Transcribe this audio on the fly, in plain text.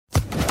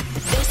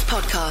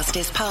podcast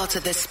is part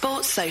of the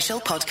Sports Social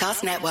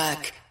Podcast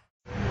Network.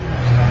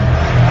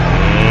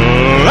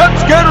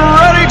 Let's get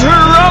ready to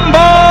rumble!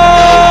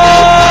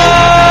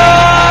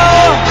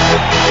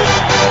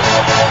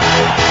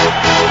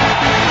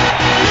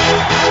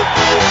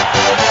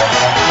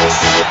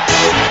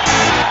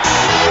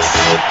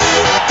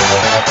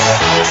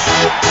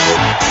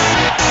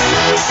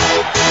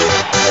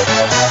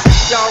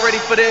 Y'all ready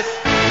for this?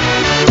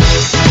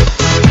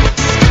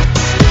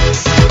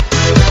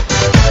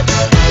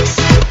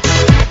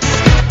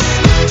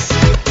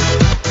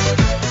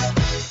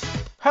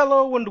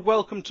 Hello and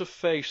welcome to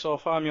Face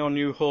Off. I'm your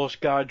new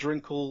host, Guy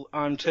Drinkle.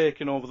 I'm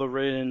taking over the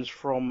reins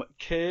from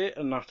Kay,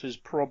 and that is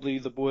probably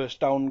the worst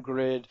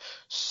downgrade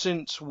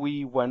since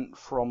we went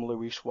from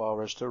Luis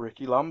Suarez to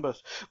Ricky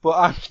Lambert. But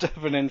I'm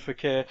stepping in for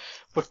Kay.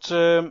 But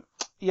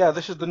yeah,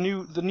 this is the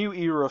new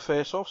era of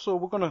Face Off. So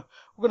we're gonna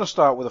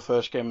start with the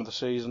first game of the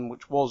season,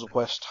 which was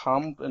West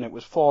Ham, and it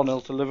was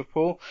 4-0 to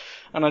Liverpool.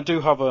 And I do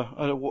have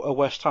a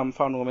West Ham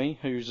fan with me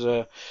who's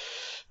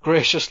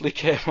graciously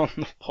came on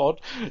the pod.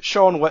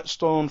 Sean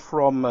Whetstone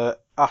from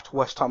at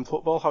West Ham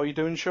Football. How are you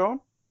doing, Sean?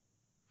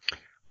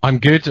 I'm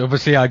good.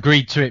 Obviously, I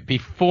agreed to it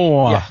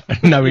before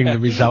knowing the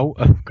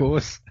result, of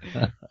course.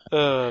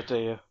 Oh,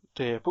 dear.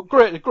 But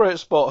great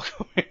sport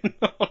going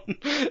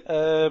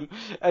on.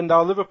 And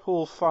our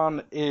Liverpool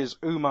fan is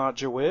Umar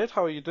Jawed.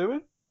 How are you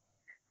doing?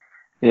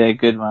 Yeah,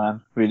 good,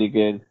 man. Really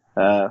good.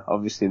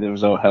 Obviously, the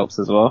result helps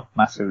as well.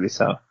 Massively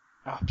so.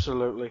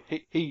 Absolutely.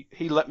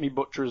 He let me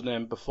butcher his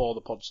name before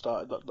the pod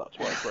started. That's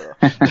why I put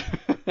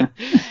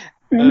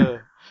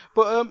that.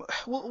 But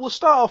we'll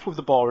start off with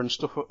the boring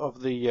stuff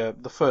of the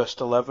first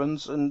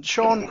 11s. And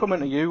Sean, coming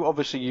to you,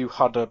 obviously you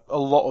had a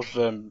lot of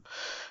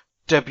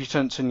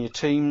debutants in your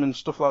team and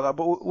stuff like that.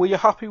 But were you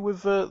happy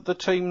with the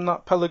team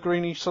that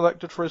Pellegrini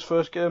selected for his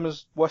first game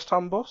as West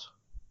Ham boss?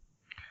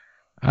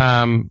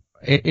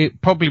 It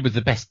probably was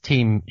the best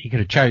team he could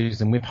have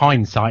chosen. With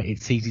hindsight,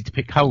 it's easy to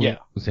pick holes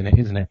in it,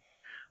 isn't it?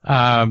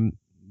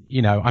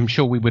 You know, I'm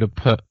sure we would have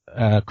put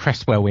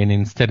Cresswell in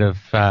instead of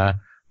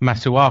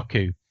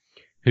Masuaku,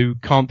 who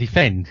can't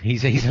defend.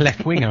 He's a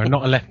left winger and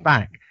not a left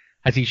back,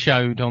 as he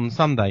showed on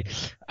Sunday.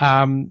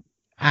 And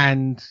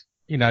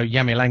you know,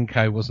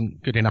 Yarmolenko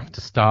wasn't good enough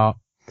to start.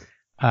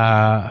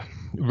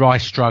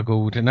 Rice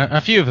struggled, and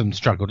a few of them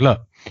struggled.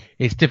 Look,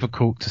 it's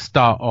difficult to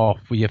start off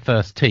with your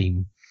first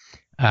team,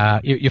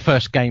 your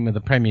first game of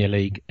the Premier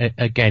League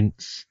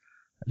against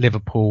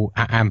Liverpool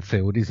at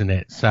Anfield, isn't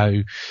it?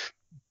 So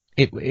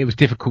it was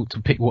difficult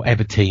to pick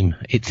whatever team.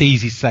 It's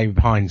easy to say with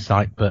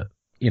hindsight, but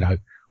you know,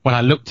 when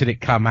I looked at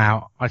it come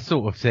out, I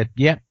sort of said,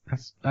 yeah,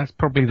 that's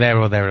probably there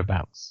or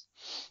thereabouts.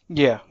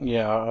 Yeah,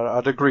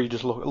 I'd agree.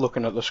 Just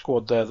looking at the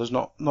squad there, there's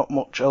not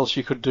much else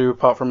you could do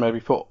apart from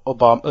maybe put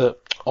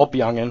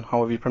Obiang in,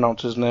 however you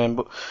pronounce his name.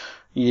 But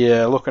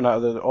yeah, looking at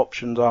the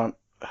options aren't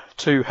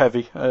too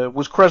heavy.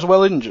 Was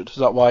Cresswell injured? Is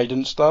that why he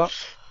didn't start?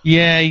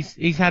 Yeah,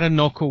 he's had a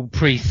knock all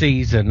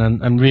pre-season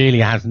and really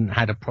hasn't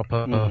had a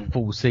proper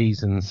full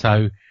season,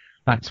 so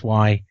that's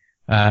why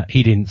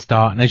he didn't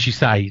start. And as you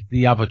say,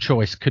 the other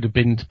choice could have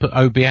been to put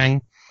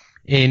Obiang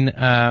in,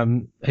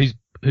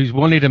 who's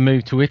wanted to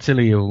move to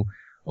Italy all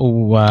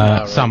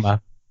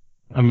summer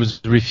and was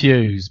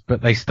refused,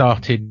 but they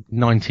started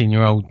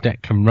 19-year-old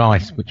Declan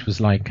Rice, which was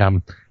like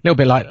a little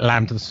bit like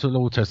lamb to the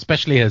slaughter,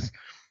 especially as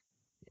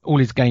all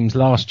his games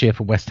last year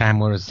for West Ham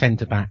were as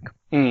centre back.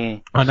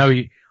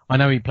 I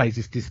know he plays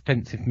this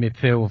defensive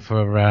midfield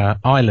for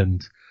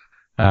Ireland,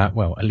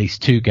 well, at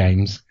least 2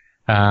 games,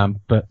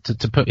 but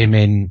to put him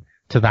in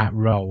to that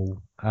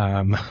role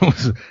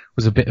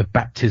was a bit of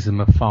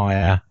baptism of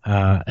fire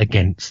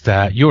against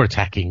your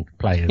attacking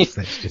players.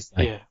 Let's just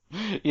say.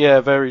 Yeah,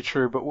 very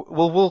true. But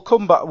we'll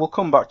come back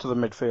to the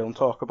midfield and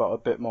talk about it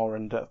a bit more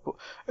in depth. But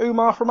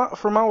Umar,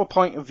 from our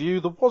point of view,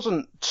 there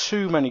wasn't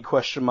too many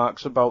question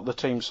marks about the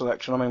team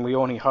selection. I mean, we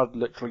only had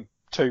literally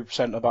 2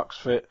 centre backs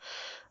fit.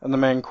 And the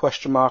main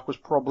question mark was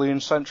probably in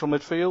central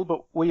midfield,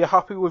 but were you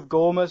happy with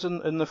Gomez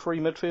in the 3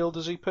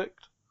 midfielders he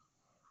picked?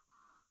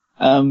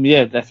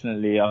 Yeah,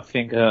 definitely. I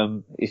think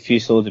if you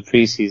saw the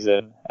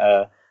pre-season,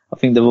 I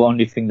think the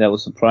only thing that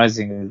was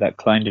surprising is that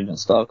Klein didn't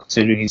start,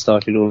 considering he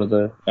started all of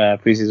the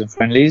pre-season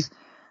friendlies.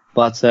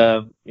 But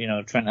you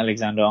know, Trent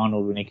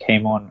Alexander-Arnold, when he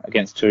came on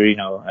against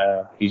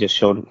Torino, he just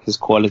showed his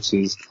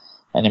qualities,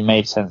 and it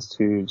made sense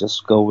to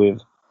just go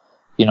with,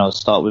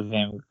 start with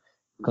him,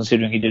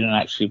 considering he didn't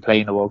actually play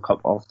in the World Cup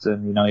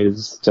often. He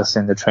was just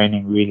in the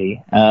training,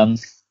 really. I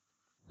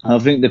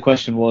think the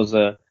question was,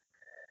 how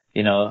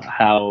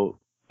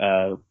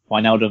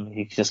Wijnaldum,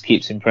 he just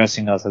keeps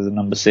impressing us as a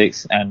number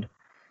 6, and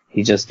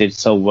he just did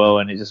so well,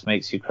 and it just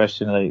makes you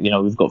question,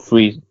 we've got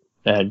 3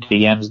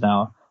 DMs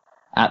now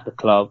at the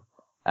club,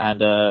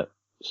 and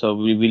so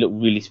we look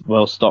really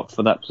well stocked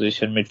for that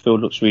position. Midfield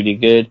looks really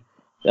good.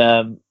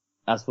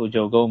 As for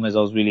Joe Gomez,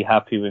 I was really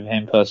happy with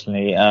him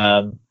personally.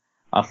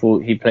 I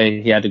thought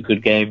he had a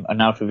good game.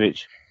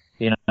 Arnautovic,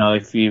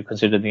 if you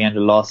consider the end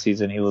of last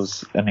season, he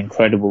was an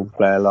incredible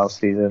player last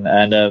season,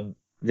 and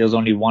there was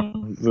only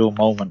one real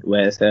moment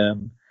where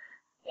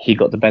he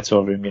got the better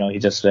of him. He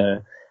just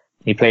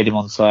he played him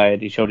on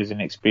side. He showed his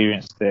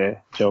inexperience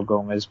there, Joe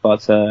Gomez.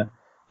 But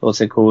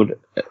what's it called?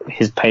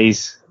 His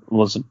pace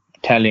was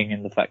telling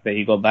in the fact that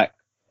he got back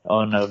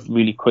on a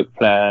really quick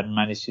player and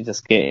managed to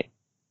just get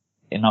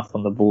enough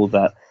on the ball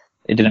that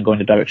it didn't go in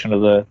the direction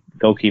of the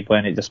goalkeeper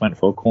and it just went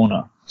for a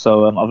corner.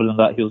 So other than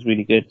that, he was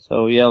really good.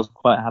 So yeah, I was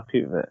quite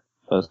happy with it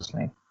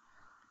personally.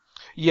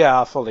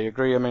 Yeah, I fully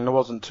agree. I mean, there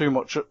wasn't too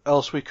much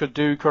else we could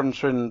do,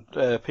 considering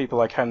people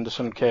like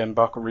Henderson came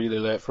back really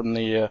late from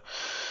the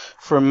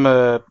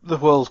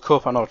World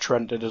Cup. I know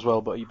Trent did as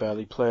well, but he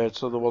barely played,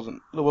 so there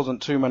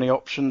wasn't too many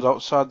options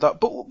outside that.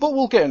 But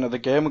we'll get into the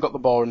game. We've got the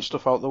boring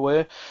stuff out of the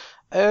way.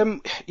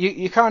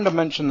 You kind of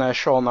mentioned there,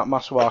 Sean, that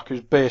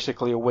Masuaku's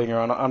basically a winger,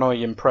 and I know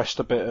he impressed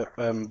a bit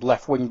at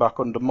left wing back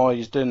under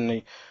Moyes,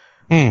 didn't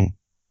he?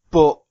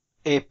 But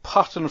a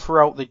pattern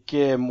throughout the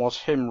game was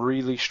him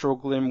really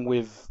struggling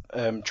with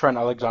Trent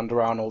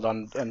Alexander-Arnold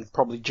and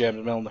probably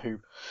James Milner, who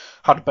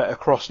had a better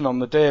crossing on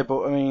the day.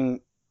 But, I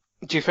mean,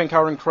 do you think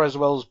Aaron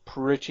Creswell's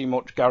pretty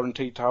much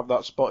guaranteed to have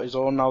that spot his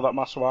own now that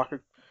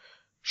Masuaku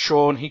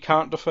shown he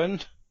can't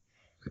defend?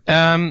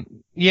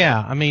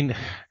 Yeah, I mean,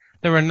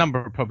 there are a number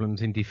of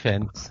problems in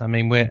defence. I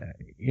mean,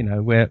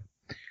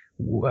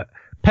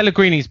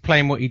 Pellegrini's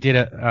playing what he did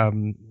at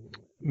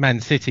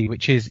Man City,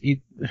 which is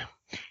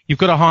you've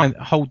got to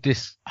hold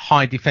this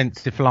high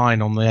defensive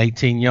line on the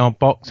 18-yard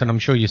box, and I'm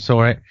sure you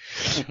saw it.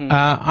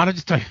 I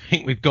just don't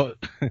think we've got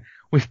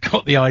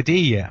the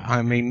idea yet.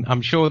 I mean,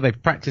 I'm sure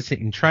they've practiced it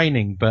in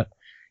training, but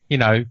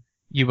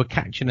you were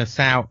catching us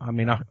out. I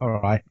mean, all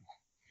right.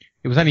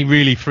 It was only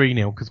really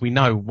 3-0 because we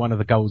know one of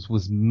the goals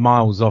was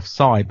miles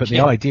offside, but the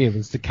idea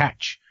was to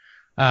catch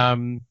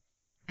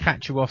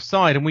you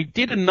offside, and we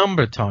did a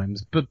number of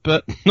times,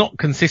 but not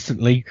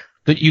consistently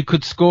that you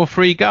could score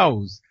 3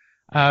 goals.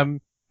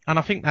 And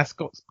I think that's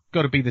got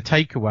to be the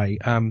takeaway.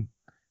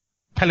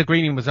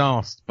 Pellegrini was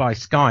asked by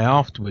Sky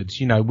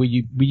afterwards, will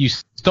you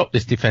stop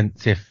this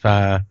defensive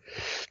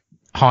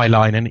high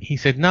line? And he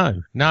said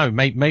no.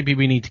 Maybe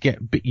we need to get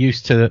a bit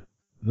used to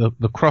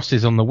the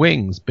crosses on the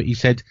wings. But he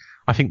said,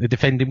 I think the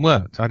defending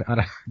worked.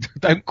 I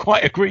don't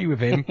quite agree with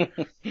him.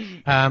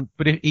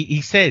 But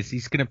he says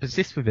he's going to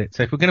persist with it.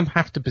 So if we're going to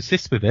have to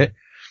persist with it,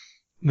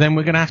 then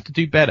we're going to have to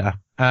do better.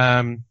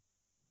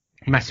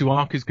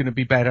 Masuaku's going to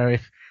be better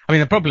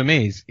the problem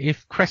is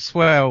if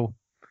Cresswell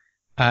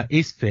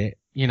is fit,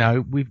 you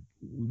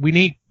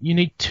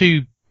need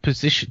two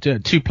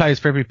players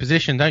for every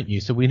position, don't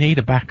you? So we need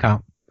a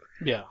backup.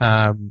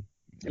 Yeah.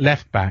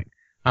 Left back.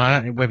 And I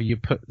don't know whether you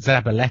put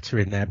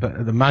Zabaleta in there, but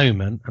at the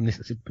moment, and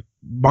this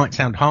might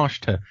sound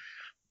harsh to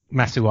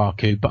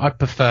Masuaku, but I'd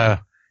prefer,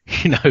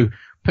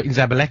 putting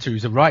Zabaleta,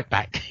 who's a right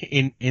back,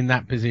 in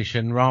that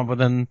position rather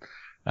than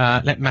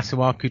let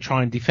Masuaku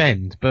try and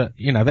defend. But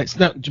let's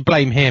not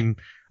blame him.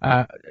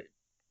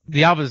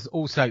 The others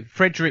also,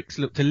 Fredericks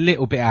looked a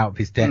little bit out of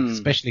his depth,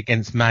 especially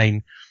against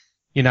Maine.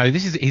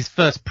 This is his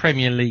first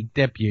Premier League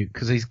debut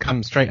because he's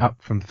come straight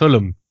up from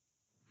Fulham,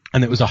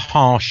 and it was a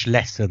harsh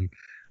lesson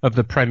of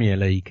the Premier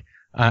League,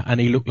 and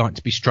he looked like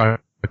to be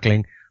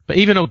struggling. But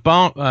even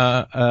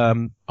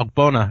Ogbonna,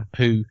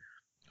 who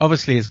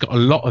obviously has got a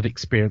lot of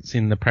experience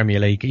in the Premier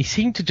League, he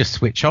seemed to just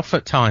switch off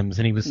at times,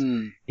 and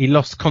he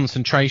lost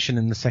concentration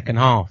in the second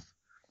half.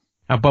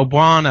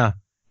 Bobuana,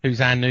 who's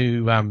our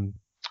new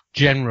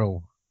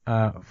general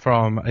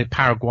from a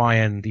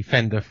Paraguayan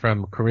defender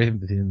from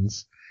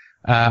Corinthians,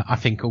 I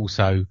think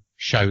also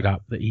showed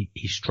up that he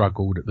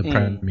struggled at the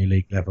Premier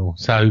League level.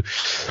 So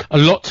a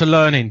lot to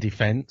learn in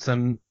defence.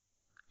 And,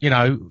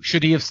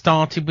 should he have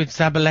started with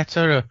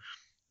Zabaleta?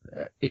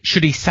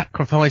 Should he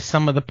sacrifice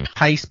some of the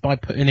pace by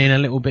putting in a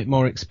little bit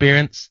more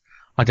experience?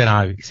 I don't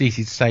know. It's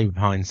easy to say with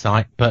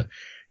hindsight, but,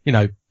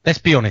 let's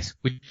be honest.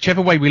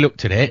 Whichever way we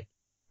looked at it,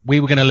 we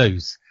were going to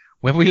lose.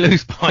 Whether we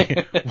lose by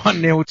 1-0,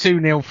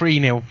 2-0,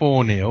 3-0,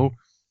 4-0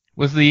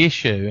 was the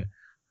issue.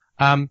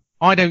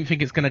 I don't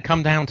think it's going to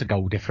come down to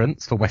goal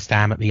difference for West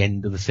Ham at the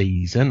end of the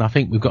season. I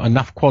think we've got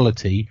enough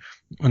quality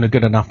and a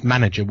good enough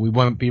manager. We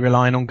won't be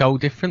relying on goal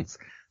difference.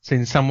 So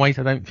in some ways,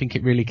 I don't think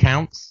it really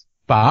counts.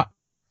 But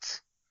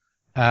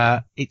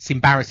it's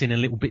embarrassing, a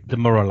little bit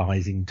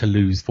demoralising to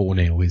lose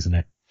 4-0, isn't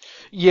it?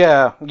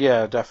 Yeah,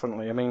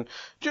 definitely. I mean,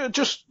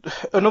 just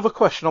another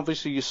question.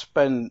 Obviously, you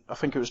spent, I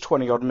think it was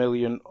 20-odd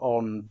million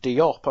on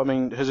Diop. I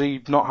mean, has he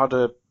not had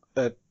a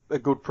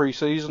good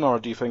pre-season, or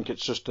do you think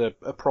it's just a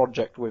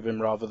project with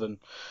him rather than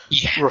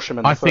rush him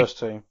in the first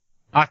team?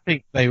 I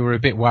think they were a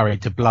bit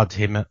worried to blood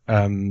him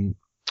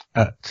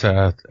at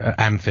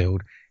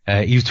Anfield.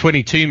 He was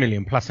 22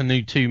 million plus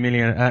another 2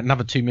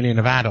 million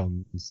of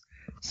add-ons.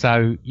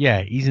 So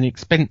yeah, he's an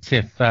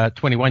expensive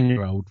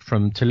 21-year-old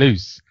from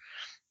Toulouse.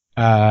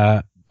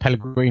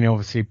 Pellegrini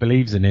obviously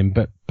believes in him,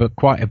 but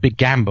quite a big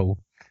gamble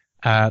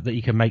that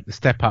he can make the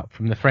step up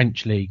from the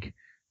French league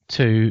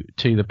to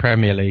the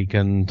Premier League.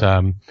 And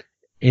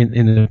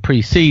in the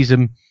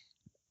pre-season,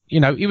 he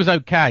was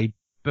okay,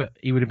 but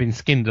he would have been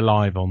skinned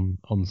alive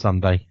on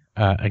Sunday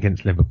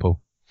against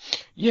Liverpool.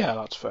 Yeah,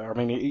 that's fair. I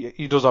mean,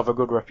 he does have a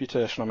good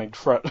reputation. I mean,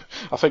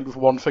 I think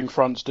one thing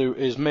France do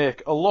is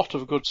make a lot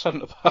of good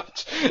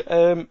centre-backs.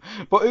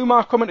 But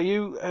Umar, coming to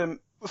you,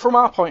 from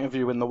our point of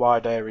view in the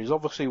wide areas,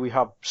 obviously we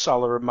have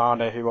Salah and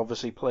Mane who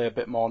obviously play a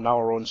bit more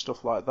narrow and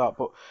stuff like that,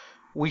 but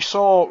we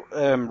saw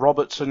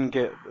Robertson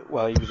he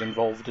was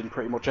involved in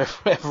pretty much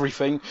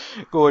everything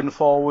going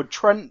forward.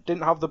 Trent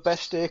didn't have the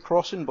best day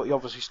crossing, but he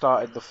obviously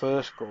started the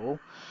first goal.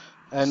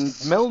 And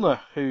Milner,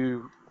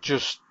 who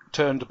just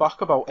turned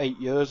back about 8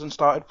 years and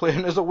started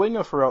playing as a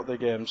winger throughout the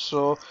game.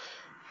 So,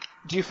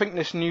 do you think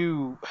this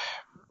new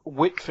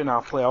width in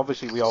our play,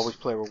 obviously we always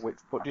play with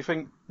width, but do you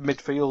think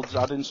midfield's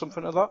adding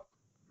something to that?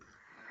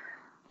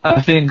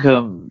 I think,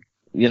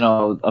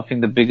 I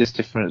think the biggest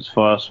difference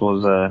for us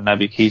was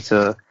Naby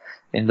Keita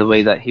in the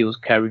way that he was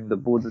carrying the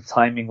ball. The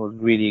timing was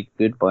really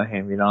good by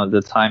him,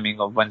 the timing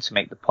of when to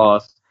make the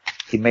pass.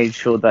 He made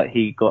sure that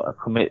he got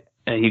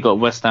a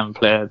West Ham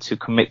player to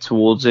commit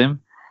towards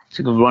him,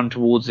 to run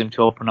towards him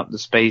to open up the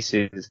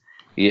spaces.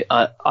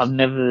 I've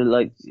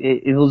never,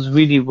 it was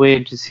really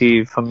weird to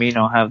see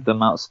Firmino have the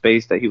amount of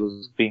space that he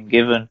was being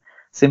given,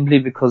 simply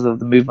because of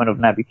the movement of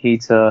Naby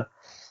Keita.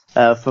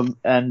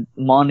 And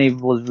Mane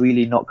was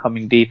really not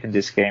coming deep in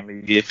this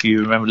game. If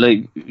you remember,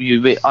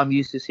 I'm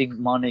used to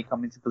seeing Mane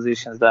come into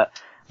positions that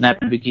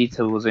Naby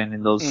Keita was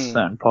in those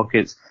certain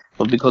pockets.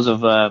 But because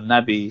of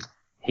Naby,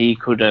 he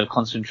could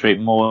concentrate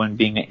more on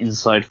being an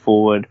inside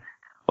forward,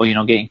 or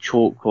getting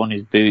chalk on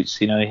his boots.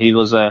 He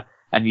was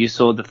and you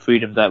saw the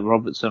freedom that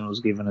Robertson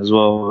was given as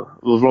well.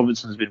 Well,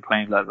 Robertson's been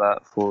playing like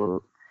that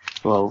for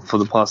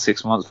the past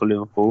 6 months for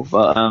Liverpool,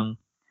 but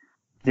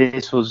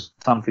this was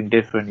something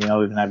different,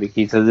 with Naby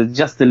Keita.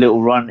 Just a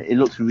little run, it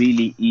looks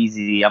really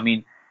easy. I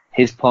mean,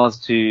 his pass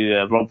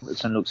to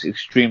Robertson looks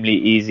extremely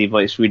easy,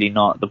 but it's really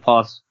not. The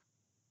pass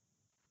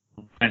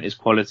is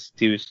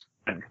quality, which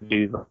Trent can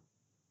do.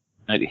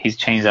 He's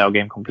changed our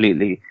game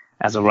completely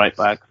as a right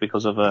back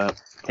because of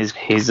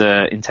his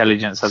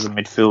intelligence as a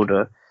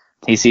midfielder.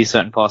 He sees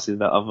certain passes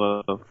that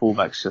other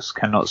fullbacks just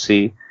cannot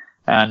see,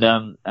 and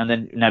then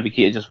Naby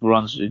Keita just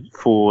runs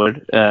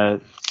forward,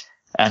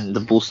 and the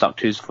ball stuck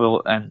to his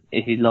foot, and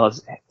he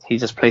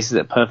just places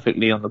it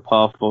perfectly on the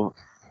path of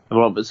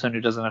Robertson,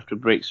 who doesn't have to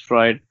break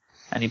stride,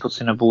 and he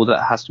puts in a ball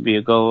that has to be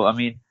a goal. I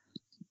mean,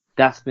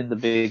 that's been the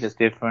biggest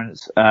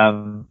difference.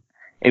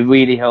 It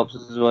really helps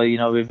as well,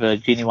 with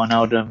Gini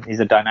Wijnaldum.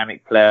 He's a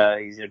dynamic player,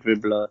 he's a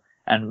dribbler,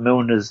 and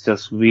Milner's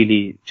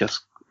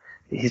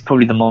he's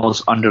probably the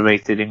most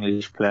underrated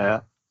English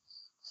player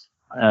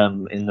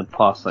in the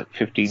past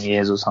 15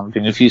 years or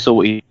something. If you saw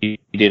what he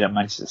did at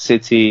Manchester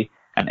City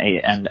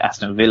and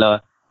Aston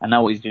Villa, and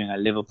now what he's doing at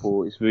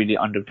Liverpool, is really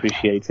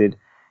underappreciated.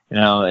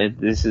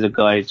 This is a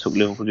guy who took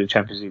Liverpool to the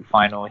Champions League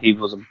final. He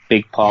was a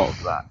big part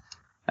of that,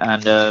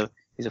 and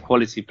he's a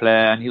quality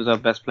player, and he was our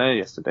best player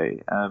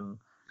yesterday.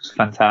 It's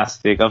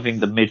fantastic. I think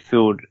the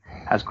midfield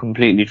has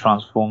completely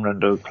transformed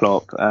under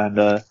Klopp,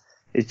 and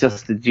it's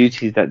just the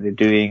duties that they're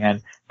doing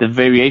and the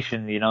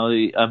variation.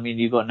 I mean,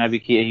 you got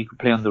Naby Keita, he could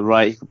play on the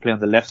right, he could play on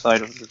the left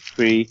side of the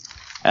three.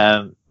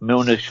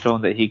 Milner's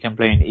shown that he can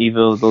play in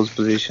either of those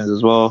positions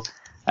as well,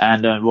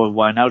 and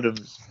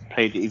Wijnaldum's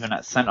played even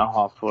at centre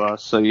half for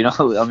us. So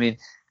I mean,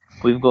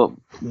 we've got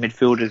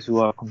midfielders who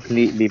are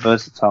completely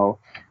versatile,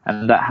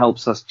 and that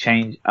helps us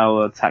change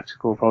our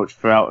tactical approach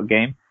throughout a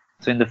game.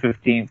 So in the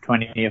 15th,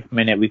 20th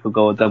minute, we could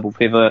go a double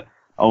pivot,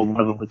 or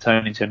one of them could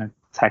turn into an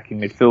attacking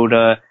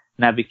midfielder.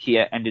 Naby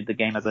Keita ended the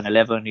game as an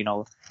 11,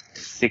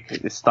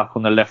 stuck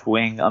on the left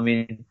wing. I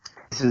mean,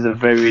 this is a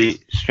very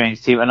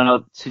strange team.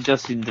 And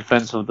just in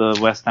defense of the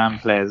West Ham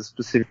players,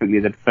 specifically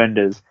the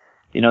defenders,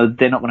 they're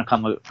not going to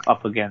come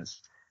up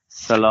against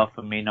Salah,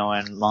 Firmino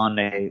and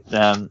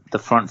Mane, the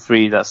front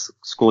three that's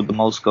scored the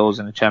most goals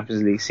in the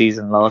Champions League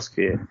season last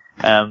year,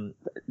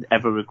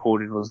 ever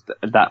recorded was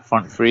that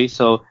front three.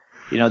 So,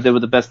 they were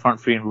the best front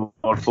three in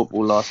world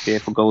football last year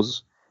for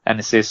goals and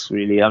assists,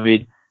 really. I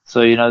mean,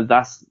 so,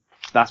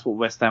 that's what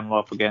West Ham were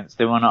up against.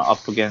 They were not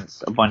up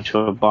against a bunch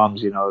of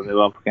bums, they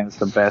were up against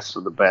the best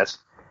of the best.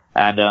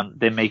 And,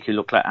 they make you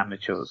look like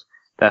amateurs.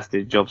 That's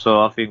their job.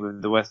 So I think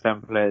with the West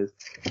Ham players,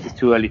 it's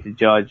too early to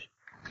judge,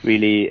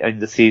 really, in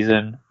the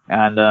season.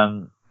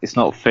 And, it's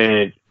not a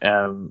fair,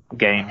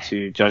 game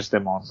to judge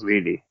them on,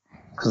 really,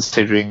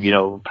 considering,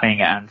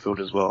 playing at Anfield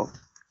as well.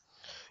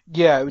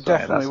 Yeah, it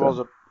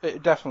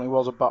definitely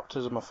was a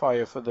baptism of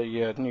fire for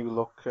the new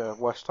look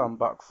West Ham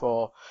back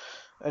four.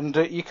 And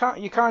you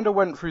kind of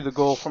went through the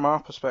goal from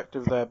our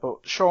perspective there, but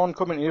Sean,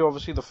 coming to you,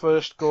 obviously the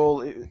first goal,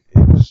 it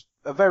was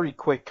a very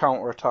quick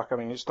counter-attack. I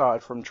mean, it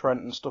started from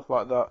Trent and stuff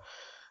like that,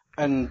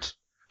 and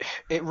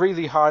it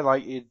really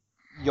highlighted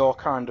your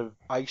kind of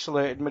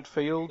isolated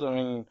midfield. I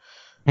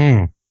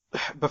mean,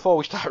 before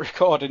we started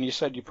recording, you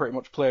said you pretty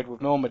much played with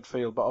no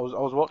midfield, but I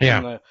was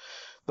watching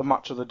the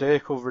match of the day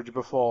coverage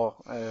before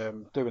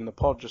doing the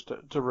pod just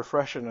to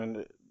refresh it,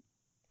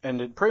 and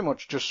it pretty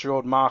much just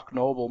showed Mark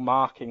Noble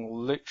marking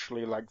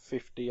literally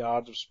 50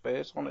 yards of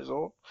space on his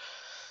own.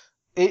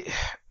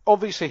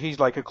 obviously he's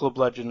like a club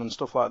legend and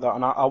stuff like that,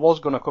 and I was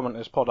going to come into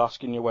this pod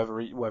asking you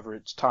whether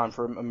it's time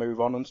for him to move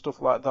on and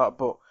stuff like that,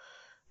 but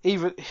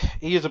even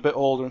he is a bit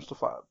older and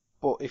stuff like that.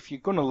 But if you're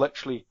going to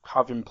literally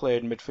have him play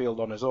in midfield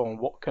on his own,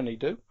 what can he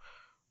do?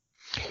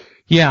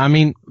 Yeah, I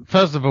mean,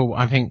 first of all,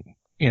 I think,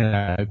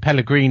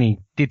 Pellegrini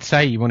did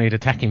say he wanted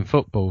attacking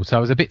football, so I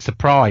was a bit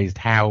surprised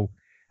how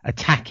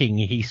attacking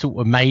he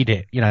sort of made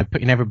it,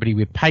 putting everybody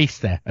with pace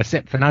there,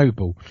 except for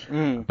Noble.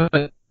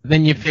 But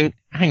then you think,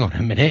 hang on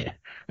a minute,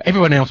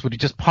 everyone else would have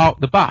just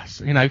parked the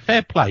bus,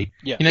 fair play.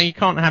 Yeah. You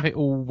can't have it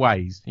all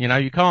ways.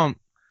 You can't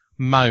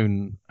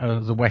moan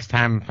as a West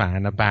Ham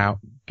fan about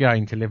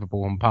going to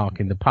Liverpool and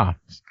parking the bus.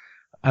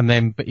 And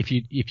then, but if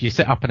you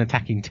set up an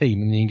attacking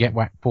team and then you get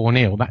whacked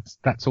 4-0,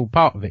 that's all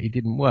part of it. It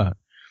didn't work.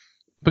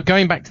 But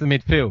going back to the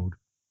midfield,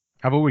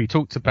 I've already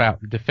talked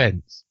about the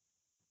defence.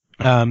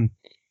 I've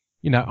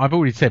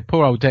already said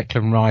poor old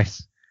Declan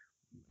Rice,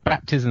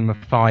 baptism of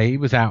fire. He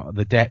was out of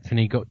the depth and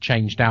he got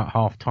changed out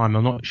half time.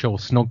 I'm not sure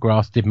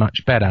Snodgrass did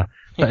much better,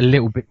 but a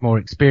little bit more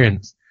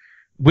experience.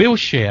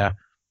 Wilshere,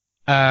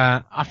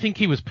 I think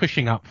he was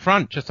pushing up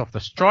front just off the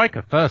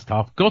striker first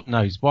half, God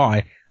knows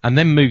why, and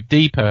then moved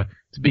deeper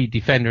to be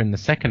defender in the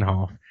second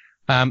half.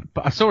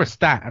 But I saw a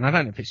stat, and I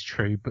don't know if it's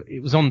true, but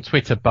it was on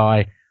Twitter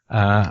by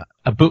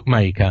a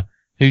bookmaker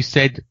who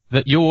said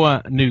that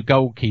your new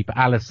goalkeeper,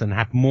 Alisson,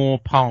 had more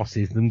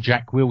passes than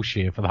Jack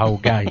Wilshere for the whole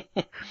game,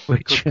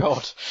 which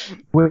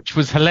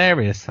was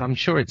hilarious. I'm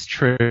sure it's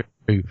true.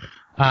 But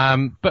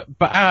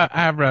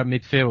our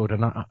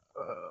midfield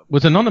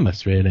was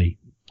anonymous, really.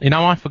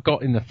 I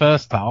forgot in the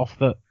first half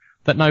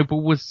that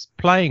Noble was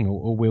playing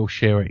or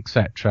Wilshere,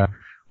 etc.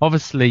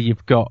 Obviously,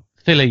 you've got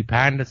Philippe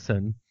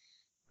Anderson,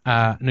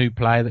 new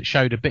player that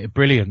showed a bit of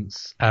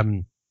brilliance,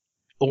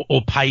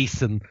 or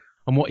pace and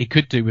what he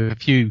could do with a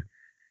few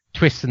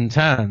twists and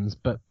turns,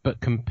 but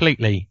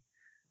completely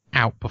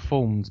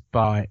outperformed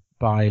by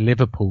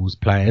Liverpool's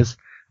players.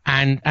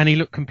 And he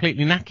looked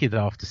completely knackered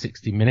after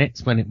 60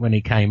 minutes when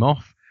he came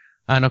off.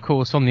 And of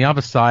course, on the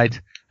other side,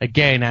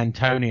 again,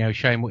 Antonio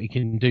showing what he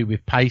can do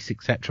with pace,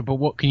 etc. But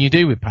what can you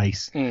do with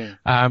pace?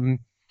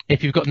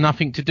 If you've got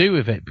nothing to do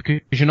with it,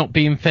 because you're not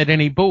being fed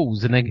any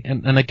balls.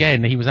 And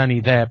again, he was only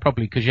there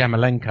probably because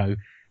Yarmolenko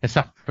has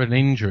suffered an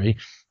injury.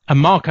 And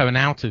Marko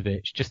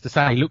Arnautovic, just to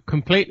say, looked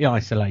completely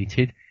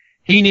isolated.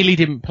 He nearly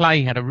didn't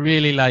play. He had a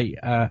really late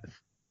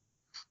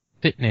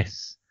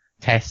fitness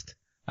test.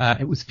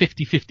 It was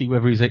 50-50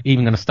 whether he was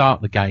even going to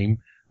start the game.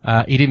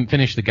 He didn't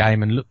finish the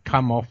game and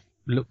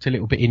looked a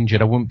little bit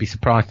injured. I wouldn't be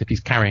surprised if he's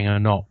carrying a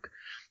knock.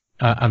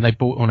 And they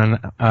brought on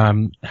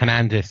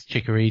Hernandez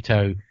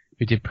Chicharito,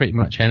 who did pretty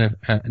much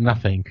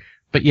nothing.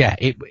 But yeah,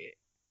 the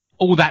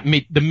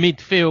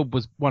midfield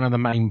was one of the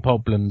main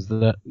problems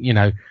that,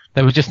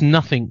 there was just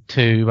nothing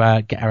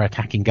to get our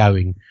attacking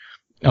going.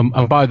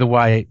 And by the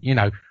way,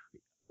 I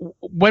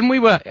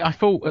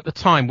thought at the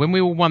time when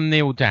we were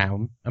 1-0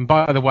 down, and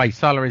by the way,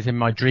 Salah is in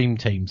my dream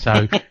team, so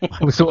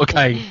I was sort of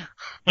going,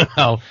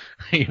 well,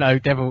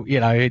 devil,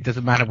 it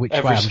doesn't matter which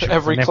way.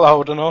 Every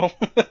cloud and all.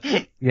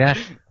 Yeah.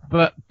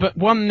 But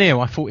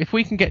 1-0, I thought if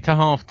we can get to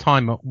half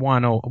time at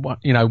 1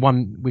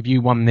 with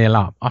you 1-0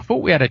 up, I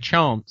thought we had a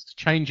chance to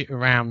change it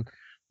around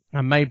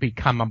and maybe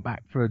come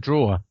back for a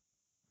draw.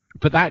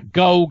 But that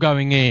goal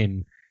going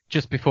in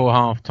just before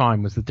half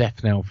time was the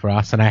death knell for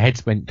us, and our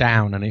heads went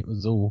down, and it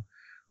was all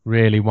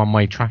really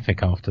one-way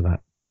traffic after that.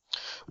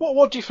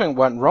 What do you think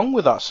went wrong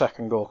with that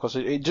second goal? Because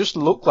it just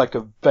looked like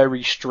a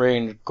very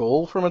strange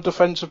goal from a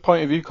defensive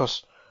point of view,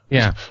 because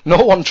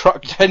no one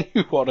tracked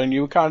anyone, and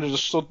you kind of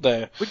just stood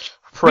there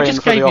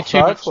praying for the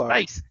offside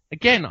flag.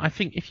 Again, I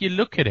think if you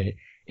look at it,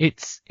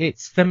 it's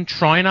them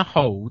trying to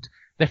hold.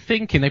 They're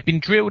thinking they've been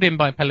drilled in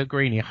by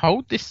Pellegrini.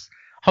 Hold this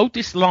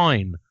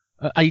line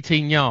at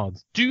 18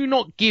 yards. Do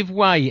not give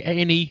way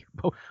any.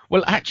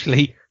 Well,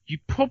 actually, you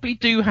probably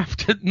do have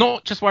to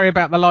not just worry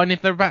about the line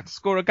if they're about to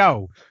score a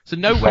goal. So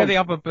know where the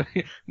other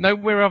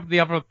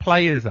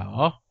players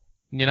are.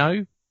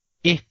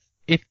 If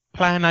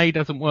plan A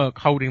doesn't work,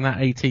 holding that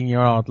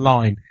 18-yard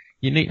line,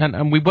 you need,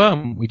 and we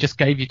weren't. We just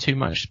gave you too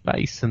much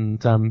space,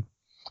 and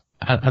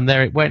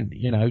there it went.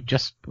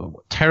 Just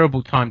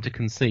terrible time to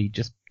concede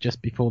just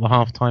before the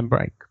half-time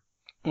break.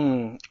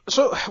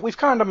 So we've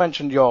kind of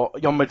mentioned your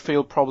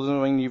midfield problems.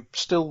 I mean, you've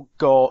still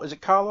got, is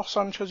it Carlos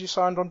Sanchez you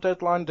signed on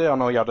deadline day? I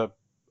know you had an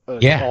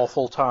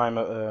awful time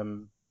at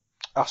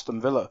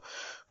Aston Villa,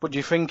 but do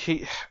you think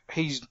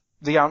he's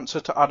the answer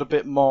to add a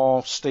bit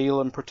more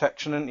steel and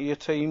protection into your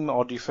team,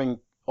 or do you think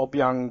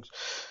Obiang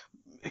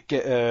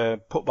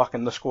get put back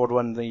in the squad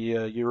when the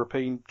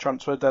European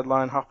transfer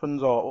deadline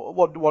happens, or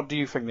what do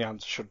you think the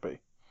answer should be?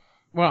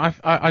 Well,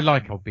 I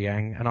like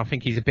Obiang, and I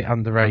think he's a bit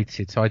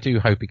underrated, so I do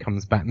hope he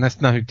comes back. And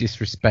that's no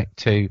disrespect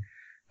to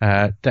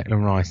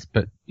Declan Rice,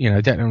 but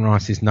Declan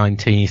Rice is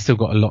 19. He's still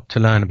got a lot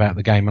to learn about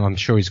the game, and I'm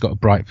sure he's got a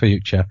bright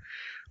future.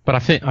 But I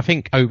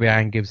think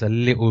Obiang gives a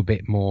little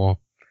bit more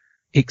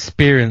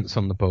experience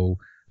on the ball.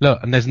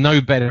 Look, and there's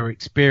no better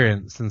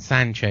experience than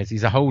Sanchez.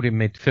 He's a holding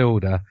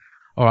midfielder.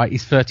 All right,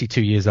 he's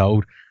 32 years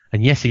old,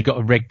 and yes, he got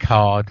a red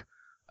card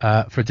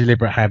for a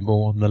deliberate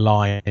handball on the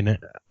line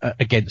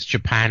against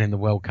Japan in the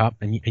World Cup.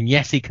 And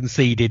yes, he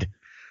conceded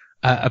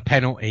a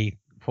penalty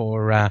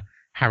for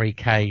Harry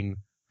Kane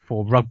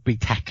for rugby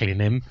tackling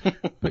him.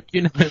 But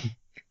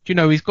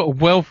he's got a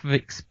wealth of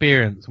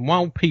experience. And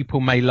while people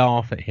may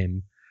laugh at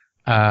him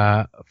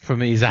from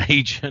his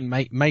age and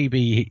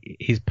maybe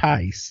his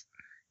pace,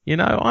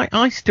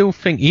 I still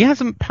think he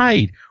hasn't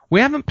paid. We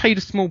haven't paid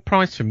a small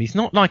price for him. He's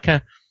not like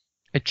a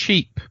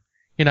cheap,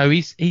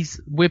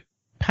 we're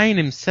paying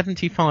him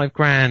 75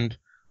 grand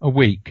a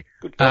week.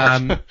 Good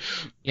God.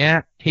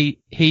 Yeah,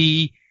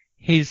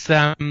 his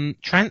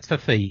transfer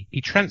fee,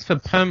 he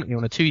transferred permanently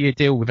on a 2-year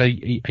deal with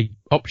a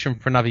option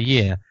for another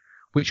year,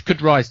 which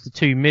could rise to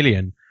 2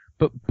 million.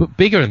 But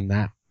bigger than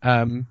that,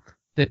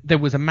 there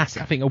was a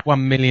massive, I think, a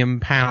 £1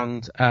 million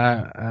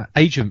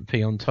agent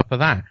fee on top of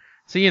that.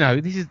 So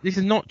this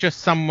is not just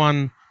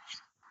someone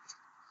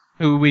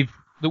who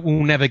that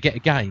will never get a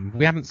game.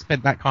 We haven't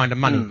spent that kind of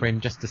money for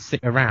him just to sit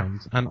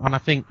around, and I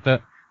think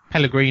that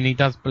Pellegrini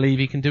does believe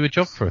he can do a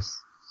job for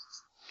us.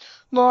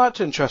 No,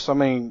 that's interesting. I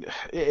mean,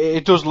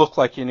 it does look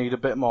like you need a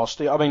bit more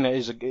steel. I mean, it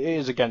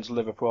is against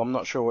Liverpool. I'm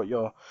not sure what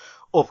your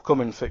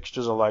upcoming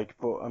fixtures are like,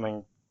 but I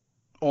mean,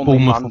 only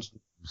Man.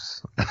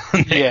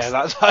 Yeah,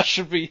 that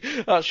should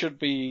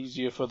be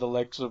easier for the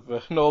legs of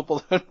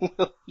Noble and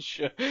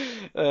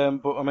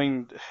Wilshere. But I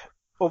mean,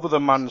 other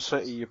than Man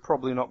City, you're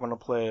probably not going to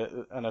play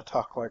an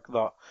attack like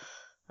that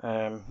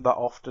that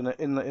often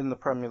in the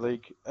Premier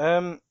League.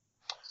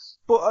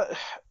 But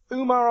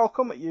Umar, I'll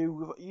come at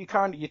you. You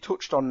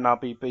touched on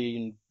Naby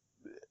being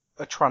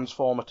a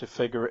transformative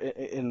figure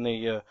in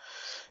the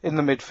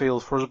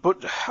midfield for us.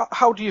 But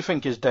how do you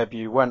think his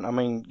debut went? I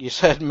mean, you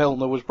said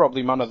Milner was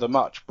probably man of the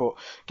match, but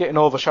getting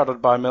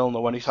overshadowed by Milner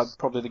when he's had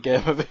probably the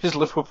game of his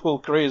Liverpool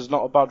career is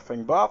not a bad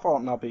thing. But I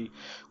thought Naby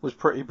was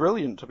pretty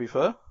brilliant, to be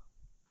fair.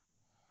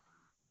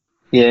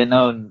 Yeah,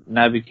 no,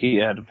 Naby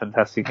Keita had a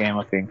fantastic game,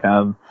 I think.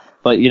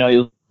 But it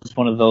was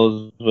one of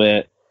those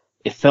where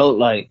it felt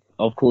like,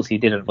 of course he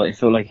didn't, but it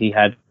felt like he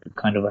had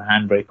kind of a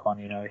handbrake on.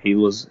 He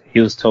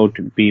was told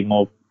to be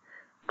more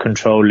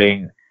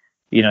controlling.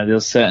 There were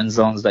certain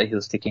zones that he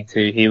was sticking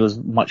to. He was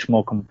much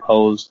more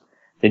composed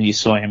than you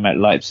saw him at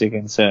Leipzig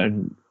in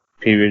certain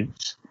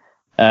periods.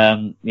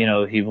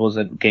 He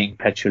wasn't getting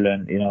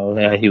petulant.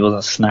 He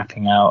wasn't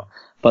snapping out.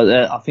 But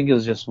I think it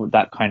was just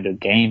that kind of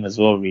game as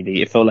well,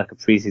 really. It felt like a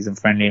pre-season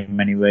friendly in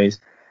many ways.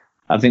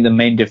 I think the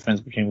main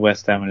difference between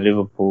West Ham and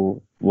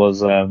Liverpool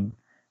was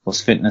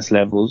fitness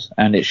levels,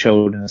 and it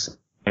showed in the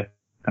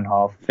second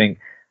half. I think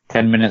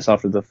 10 minutes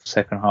after the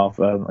second half,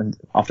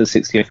 after the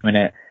 60th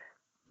minute,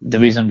 the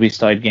reason we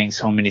started getting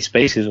so many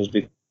spaces was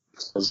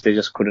because they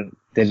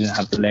didn't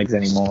have the legs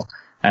anymore.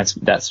 And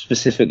that's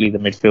specifically the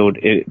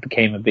midfield. It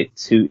became a bit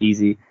too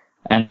easy,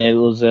 and it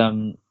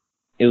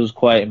was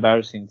quite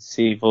embarrassing to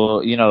see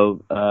for,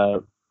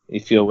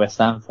 if you're a West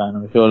Ham fan,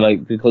 I feel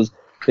like, because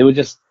there was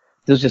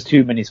just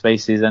too many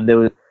spaces, and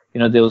there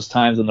was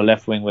times on the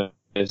left wing where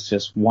it's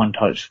just one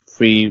touch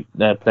free,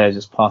 the players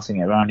just passing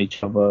it around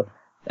each other,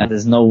 and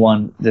there's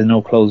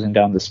no closing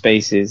down the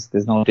spaces,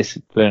 there's no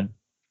discipline.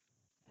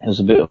 It was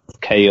a bit of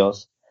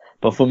chaos.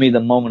 But for me, the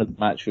moment of the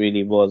match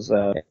really was,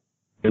 I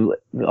think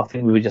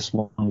we were just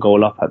one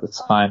goal up at the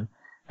time.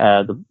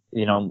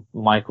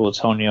 Michael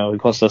Antonio,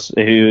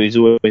 who's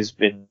always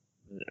been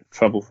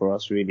trouble for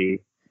us,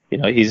 really.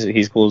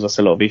 He's caused us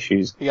a lot of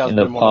issues in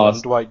the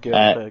past. Dwight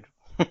Gale.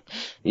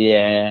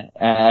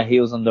 He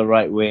was on the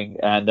right wing,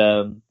 and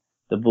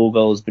the ball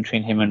goes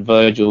between him and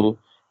Virgil.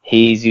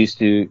 He's used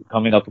to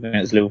coming up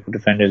against Liverpool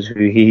defenders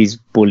who he's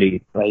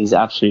bullied. Right? He's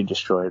absolutely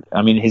destroyed.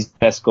 I mean, his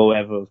best goal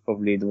ever was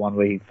probably the one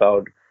where he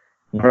fouled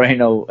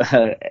Moreno,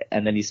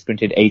 and then he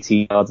sprinted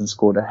 80 yards and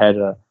scored a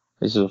header,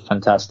 which is a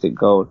fantastic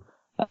goal.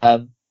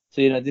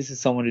 This is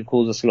someone who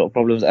caused us a lot of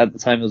problems. At the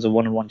time, it was a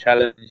one-on-one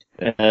challenge.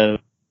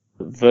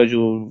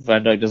 Virgil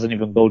van Dijk doesn't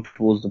even go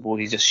towards the ball.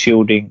 He's just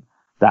shielding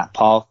that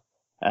path.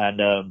 And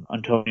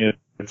Antonio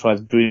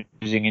tries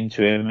bruising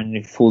into him, and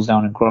he falls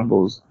down and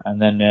crumbles.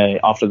 And then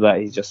after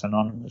that, he's just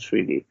anonymous,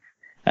 really.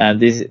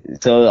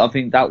 So I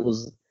think that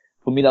was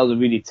a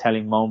really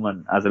telling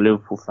moment as a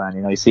Liverpool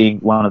fan. Seeing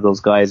one of those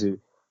guys who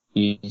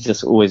you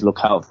just always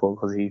look out for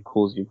because he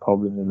caused you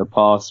problems in the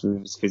past with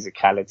his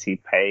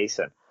physicality, pace,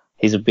 and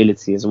his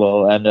ability as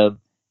well. And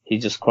he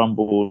just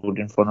crumbled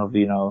in front of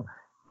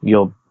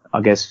your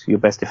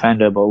best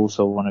defender, but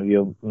also one of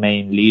your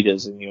main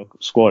leaders in your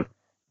squad.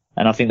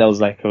 And I think that was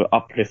like an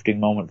uplifting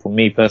moment for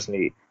me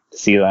personally to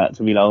see that,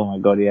 to be like, oh my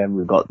God, yeah,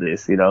 we've got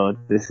this,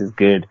 this is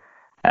good.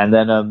 And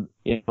then, I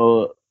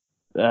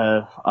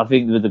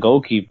think with the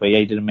goalkeeper,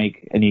 he didn't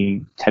make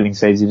any telling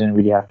saves. He didn't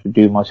really have to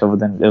do much other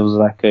than there was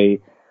like a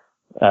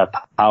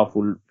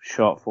powerful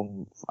shot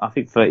from, I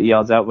think 30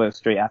 yards out, went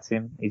straight at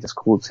him. He just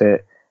caught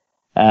it.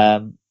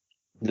 There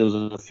was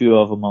a few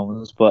other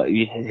moments, but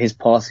his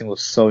passing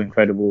was so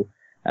incredible.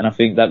 And I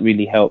think that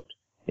really helped.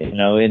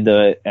 And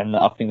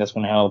I think that's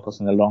going to help us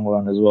in the long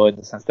run as well, in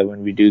the sense that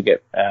when we do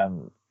get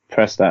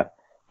pressed at,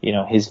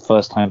 his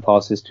first time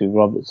passes to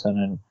Robertson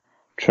and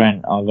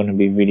Trent are going to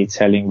be really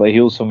telling. But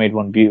he also made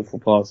one beautiful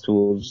pass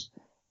towards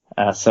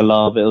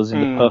Salah, but it was in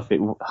the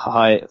perfect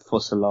height for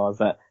Salah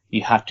that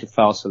you had to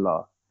foul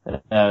Salah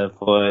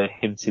for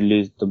him to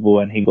lose the ball,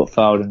 and he got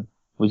fouled, and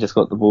we just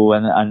got the ball,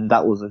 and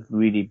that was a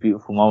really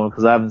beautiful moment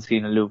because I haven't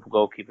seen a Liverpool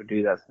goalkeeper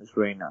do that since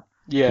Reina.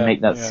 To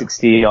make that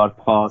 60-yard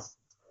pass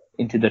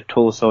into the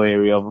torso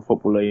area of a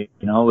footballer, you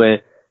know,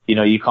 where, you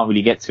know, you can't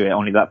really get to it,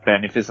 only that player.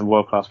 And if it's a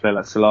world-class player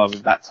like Salah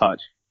with that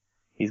touch,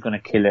 he's going to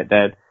kill it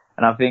dead.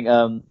 And I think,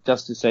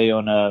 just to say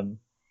on,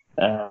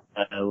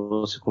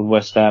 what's it called,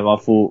 West Ham, I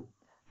thought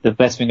the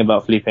best thing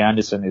about Felipe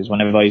Anderson is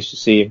whenever I used to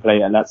see him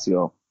play at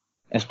Lazio,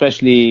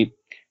 especially,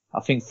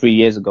 I think 3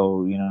 years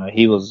ago, you know,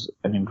 he was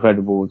an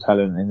incredible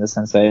talent in the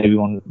sense that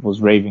everyone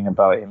was raving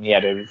about him. He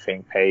had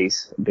everything,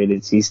 pace,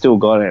 ability, he still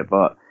got it,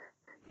 but,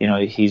 you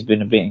know, he's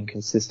been a bit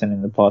inconsistent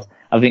in the past.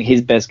 I think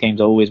his best games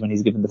are always when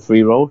he's given the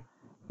free role.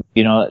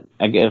 You know,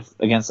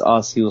 against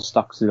us, he was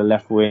stuck to the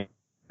left wing,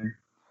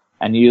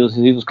 and he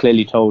was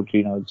clearly told,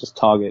 you know, just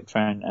target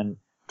Trent and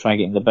try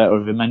getting the better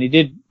of him, and he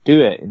did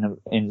do it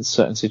in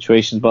certain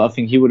situations. But I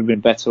think he would have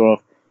been better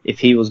off if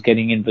he was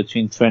getting in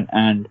between Trent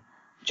and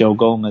Joe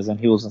Gomez, and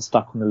he wasn't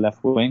stuck on the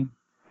left wing.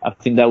 I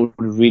think that would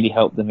really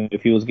help them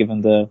if he was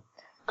given the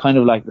kind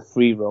of like the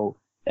free role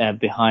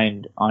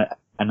behind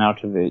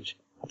Arnautovic.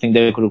 I think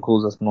they could have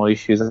caused us more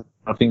issues.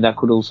 I think that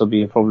could also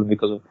be a problem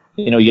because of,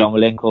 you know,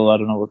 Yarmolenko. I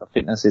don't know what the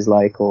fitness is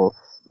like or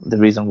the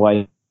reason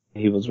why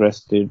he was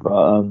rested,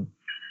 but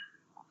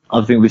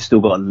I think we've still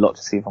got a lot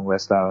to see from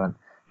West Ham, and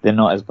they're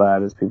not as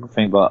bad as people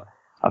think. But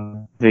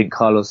I think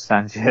Carlos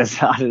Sanchez,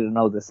 I don't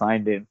know, they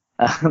signed him.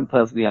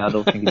 Personally, I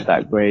don't think he's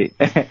that great.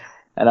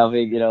 And I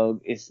think, you know,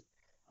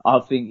 I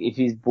think if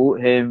he's bought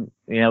him,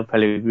 you know,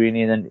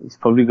 Pellegrini, then he's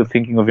probably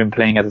thinking of him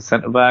playing as a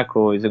centre back,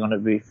 or is it going to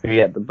be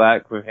free at the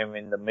back with him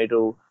in the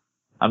middle?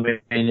 I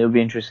mean, it'll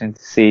be interesting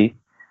to see.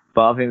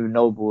 But I think with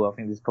Noble, I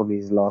think this is probably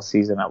his last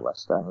season at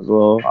West Ham as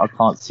well. I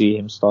can't see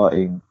him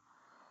starting,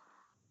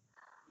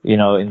 you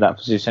know, in that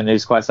position.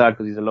 It's quite sad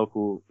because he's a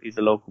local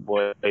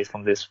boy based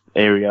from this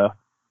area.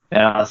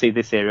 And I say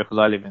this area because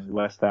I live in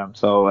West Ham,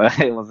 so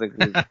it wasn't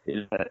good.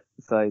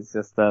 So it's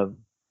just, so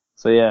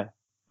yeah,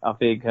 I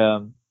think,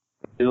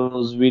 it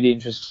was really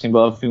interesting,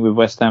 but I think with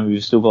West Ham,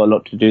 we've still got a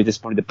lot to do. This is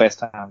probably the best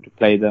time to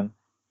play them,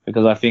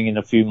 because I think in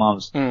a few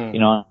months, you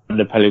know,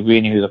 under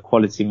Pellegrini, who's a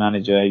quality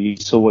manager, you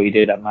saw what he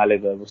did at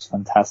Malaga, it was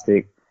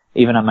fantastic.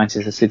 Even at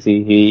Manchester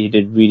City, he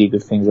did really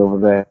good things over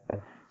there.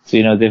 So,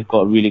 you know, they've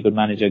got a really good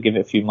manager. Give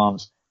it a few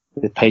months.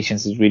 The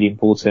patience is really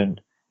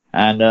important.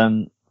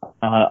 And,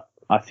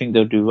 I think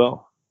they'll do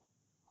well.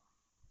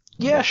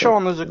 Yeah,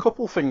 Sean, there's a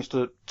couple things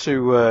to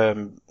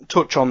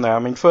touch on there. I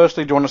mean,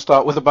 firstly, do you want to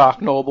start with the Mark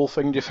Noble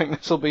thing? Do you think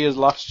this will be his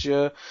last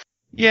year?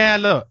 Yeah,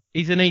 look,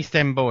 he's an East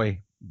End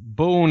boy.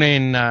 Born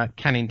in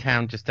Canning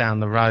Town, just down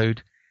the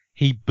road.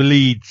 He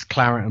bleeds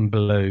claret and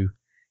blue.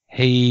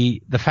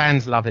 The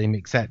fans love him,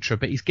 etc.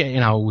 But he's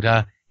getting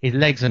older. His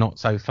legs are not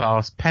so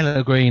fast.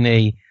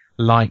 Pellegrini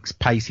likes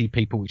pacey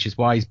people, which is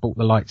why he's brought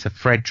the likes of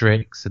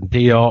Fredericks and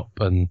Diop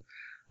and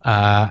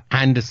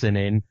Anderson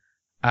in.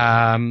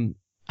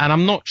 And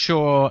I'm not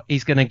sure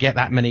he's going to get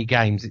that many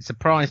games. It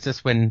surprised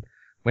us when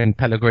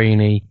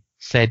Pellegrini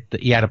said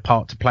that he had a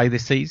part to play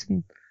this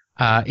season.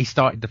 He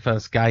started the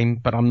first game,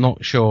 but I'm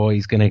not sure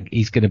he's going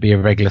to be a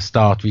regular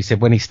starter. He said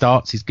when he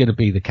starts, he's going to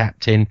be the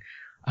captain.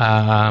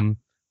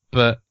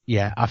 But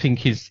yeah, I think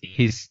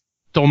his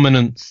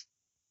dominance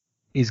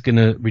is going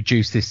to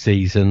reduce this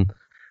season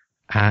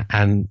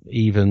and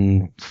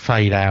even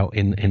fade out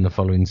in the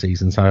following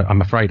season. So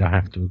I'm afraid I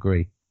have to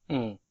agree.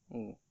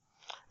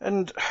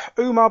 And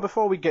Umar,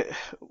 before we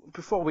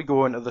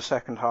go into the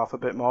second half a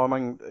bit more, I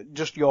mean,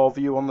 just your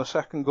view on the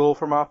second goal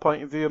from our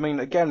point of view. I mean,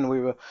 again, we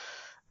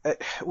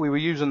were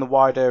using the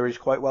wide areas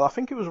quite well. I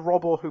think it was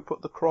Robbo who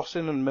put the cross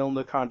in, and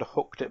Milner kind of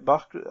hooked it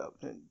back.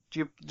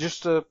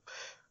 Just a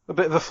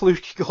bit of a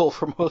fluky goal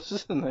from us,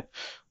 isn't it?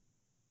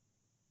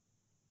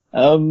 I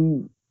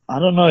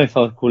don't know if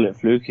I'd call it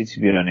fluky, to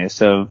be honest.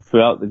 So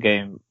throughout the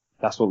game,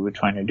 that's what we're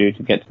trying to do,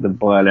 to get to the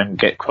ball and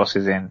get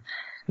crosses in.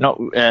 Not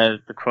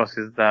the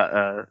crosses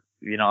that,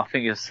 you know, I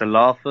think it was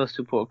Salah first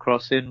who put a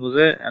cross in, was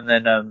it? And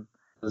then there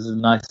was a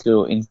nice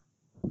little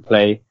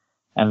play,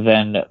 and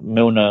then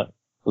Milner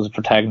was the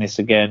protagonist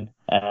again,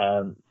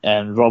 and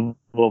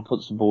Robbo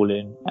puts the ball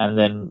in, and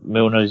then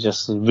Milner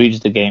just reads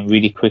the game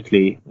really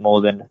quickly,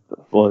 more than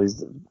before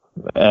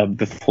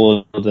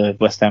the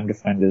West Ham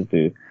defenders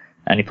do,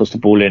 and he puts the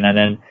ball in, and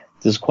then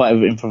there's quite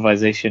an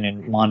improvisation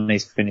in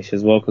Mane's finish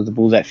as well, because the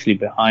ball's actually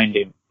behind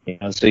him. You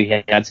know, so he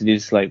had to do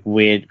this like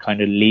weird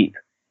kind of leap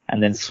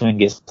and then swing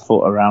his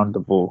foot around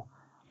the ball.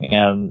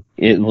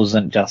 It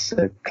wasn't just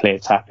a clear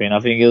tap in. I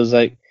think it was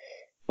like,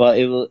 but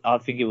I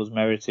think it was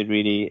merited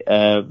really.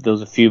 There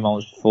was a few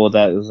moments before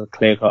that. It was a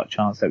clear cut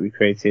chance that we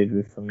created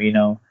with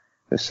Firmino,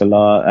 with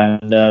Salah,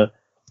 and,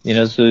 you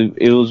know, so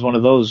it was one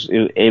of those,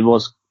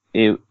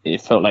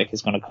 it felt like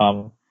it's going to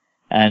come.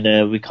 And,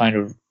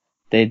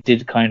 they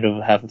did kind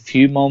of have a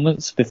few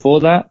moments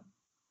before that.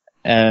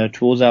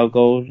 Towards our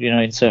goal, you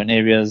know, in certain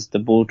areas, the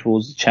ball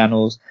towards the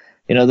channels,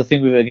 the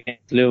thing with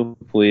against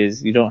Liverpool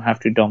is you don't have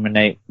to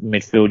dominate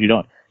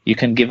midfield. You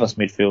can give us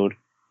midfield.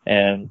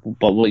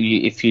 But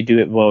if you do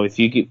it well, if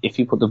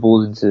you put the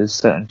ball into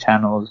certain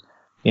channels,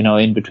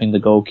 in between the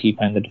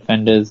goalkeeper and the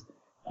defenders,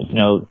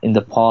 in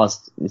the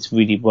past, it's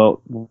really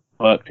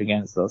worked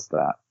against us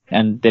that.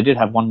 And they did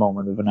have one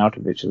moment with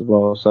Arnautovic as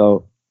well.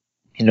 So,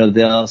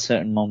 there are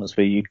certain moments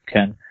where you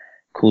can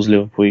cause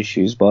Liverpool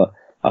issues, but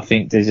I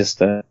think they're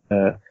just,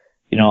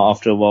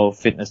 after a while,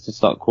 fitness to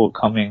start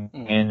coming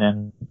in,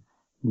 and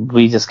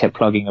we just kept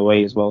plugging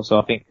away as well. So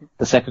I think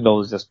the second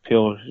goal is just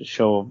pure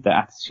show of the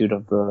attitude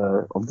of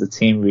the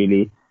team,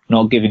 really,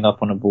 not giving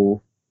up on a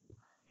ball,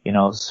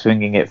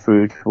 swinging it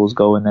through towards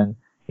goal, and then,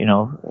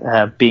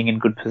 being in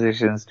good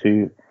positions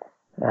to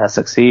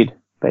succeed,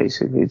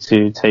 basically,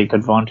 to take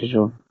advantage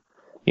of,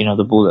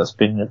 the ball that's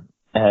been,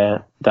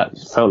 that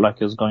felt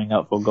like it was going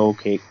out for a goal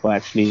kick, but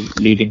actually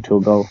leading to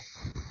a goal.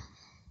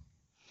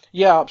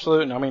 Yeah,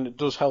 absolutely. I mean, it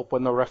does help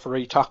when the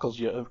referee tackles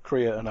you to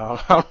create an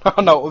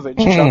Arnautovic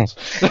chance.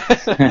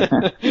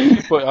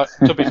 But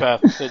to be fair,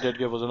 they did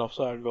give us an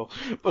offside goal.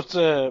 But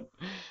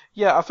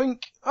yeah, I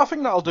think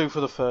that'll do for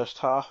the first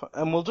half,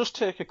 and we'll just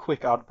take a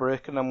quick ad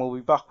break, and then we'll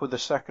be back with the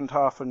second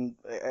half and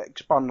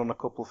expand on a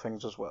couple of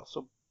things as well.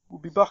 So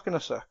we'll be back in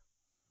a sec.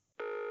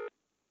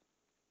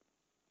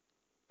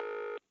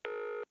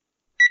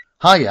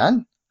 Hi,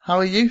 Jan. How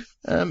are you?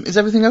 Is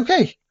everything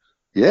okay?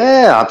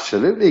 Yeah,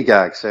 absolutely,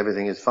 Gags.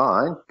 Everything is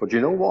fine. But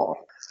you know what?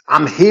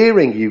 I'm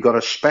hearing you got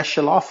a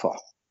special offer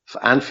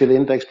for Anfield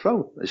Index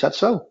Pro. Is that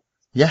so?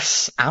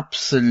 Yes,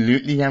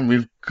 absolutely. And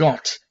we've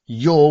got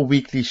your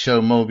weekly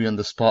show, Moby on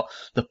the Spot,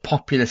 the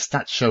popular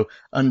stats show,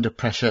 Under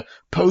Pressure.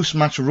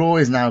 Post-match Raw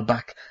is now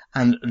back,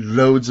 and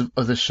loads of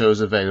other shows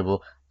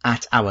available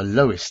at our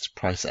lowest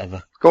price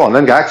ever. Go on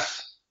then,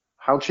 Gags.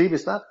 How cheap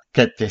is that?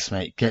 Get this,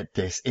 mate. Get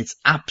this. It's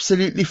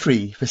absolutely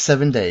free for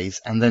 7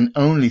 days and then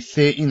only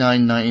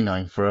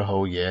 $39.99 for a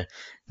whole year.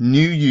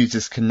 New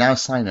users can now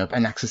sign up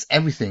and access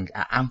everything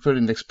at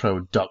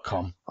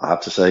AnfieldIndexPro.com. I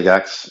have to say,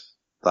 Gags,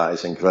 that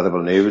is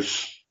incredible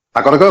news.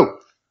 I gotta go.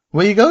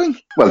 Where are you going?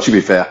 Well, to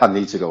be fair, I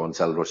need to go and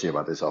tell Rushy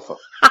about this offer.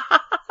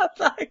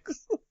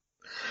 Thanks.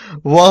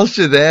 Whilst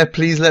you're there,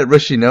 please let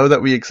Rushy know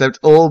that we accept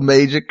all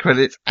major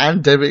credit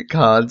and debit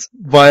cards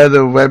via the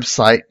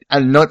website.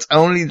 And not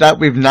only that,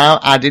 we've now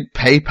added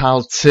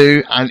PayPal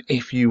too. And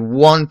if you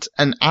want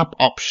an app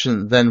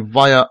option, then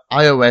via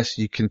iOS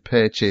you can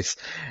purchase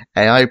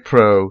AI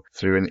Pro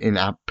through an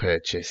in-app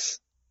purchase.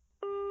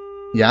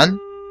 Jan?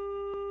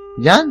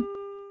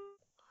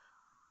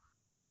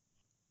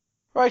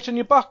 Right, and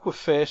you're back with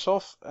Face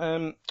Off,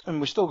 and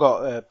we still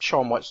got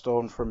Sean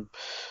Whetstone from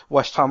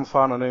West Ham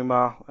fan and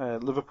Umar,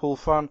 Liverpool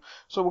fan.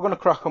 So we're going to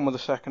crack on with the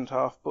second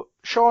half. But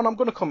Sean, I'm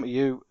going to come to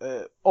you.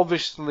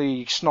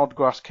 Obviously,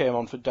 Snodgrass came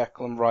on for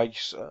Declan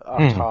Rice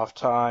at half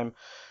time,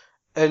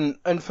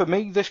 and for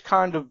me, this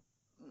kind of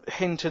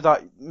hinted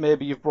that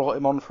maybe you've brought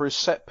him on for his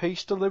set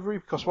piece delivery,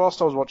 because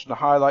whilst I was watching the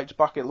highlights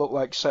back, it looked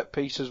like set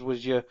pieces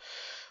was your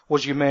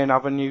main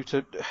avenue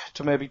to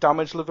maybe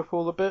damage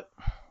Liverpool a bit.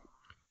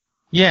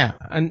 Yeah,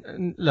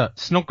 and look,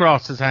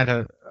 Snodgrass has had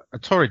a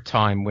torrid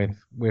time with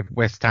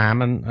West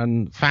Ham,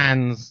 and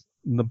fans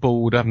on the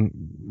board haven't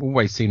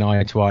always seen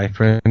eye to eye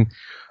for him.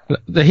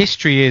 The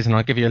history is, and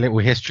I'll give you a little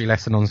history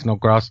lesson on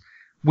Snodgrass,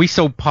 we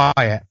sold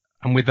Pyatt,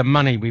 and with the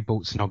money we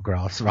bought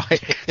Snodgrass,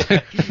 right?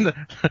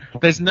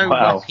 There's no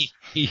way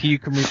you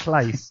can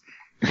replace,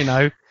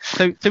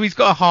 So he's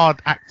got a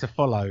hard act to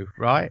follow,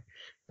 right?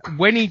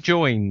 When he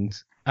joined,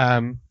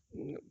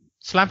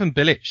 Slaven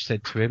Bilic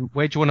said to him,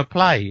 "Where do you want to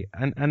play?"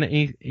 And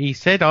he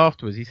said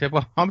afterwards, he said,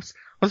 "Well, I was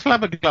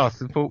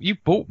flabbergasted and thought, you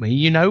bought me,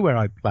 you know where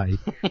I play."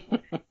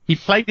 He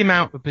played him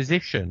out of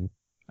position,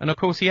 and of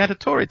course he had a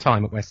torrid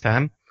time at West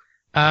Ham.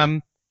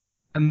 And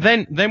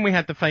then we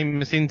had the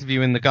famous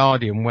interview in The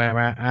Guardian where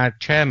our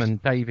chairman,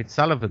 David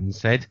Sullivan,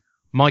 said,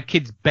 "My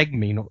kids begged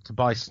me not to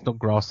buy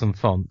Snodgrass and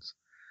Fonts."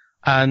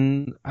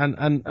 And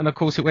of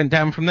course it went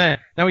down from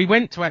there. Now he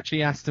went to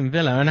actually Aston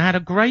Villa and had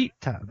a great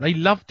time. They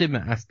loved him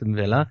at Aston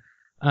Villa.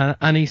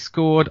 And he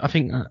scored, I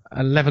think,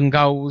 11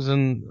 goals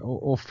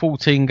or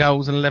 14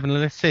 goals and 11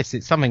 assists.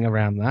 It's something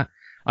around that.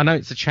 I know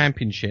it's a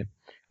championship.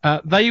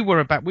 We were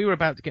about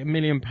to get £1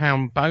 million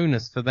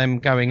bonus for them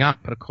going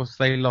up, but of course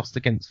they lost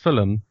against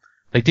Fulham.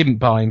 They didn't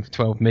buy him for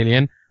 12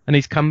 million, and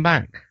he's come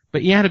back.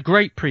 But he had a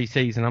great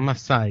pre-season, I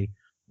must say.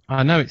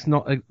 I know it's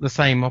not the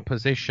same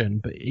opposition,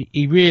 but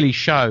he really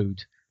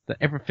showed that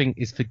everything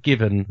is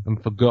forgiven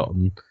and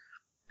forgotten.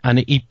 And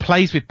he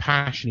plays with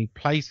passion. He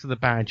plays for the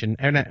badge, and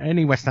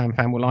any West Ham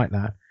fan will like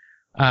that.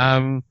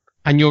 And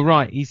you're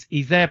right.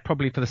 He's there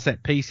probably for the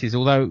set pieces.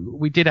 Although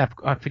we did have,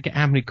 I forget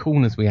how many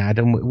corners we had,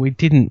 and we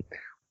didn't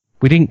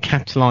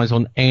capitalise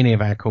on any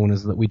of our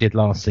corners that we did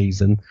last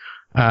season.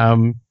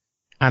 And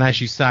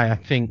as you say, I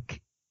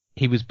think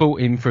he was brought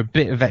in for a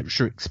bit of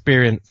extra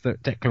experience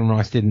that Declan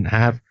Rice didn't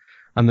have,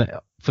 and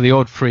that for the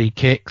odd free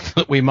kick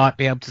that we might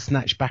be able to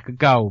snatch back a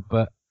goal,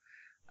 but.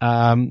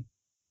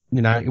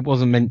 It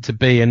wasn't meant to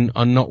be, and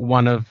not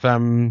one of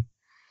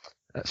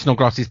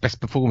Snodgrass's best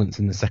performance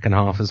in the second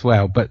half as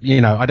well. But,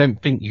 you know, I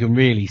don't think you can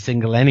really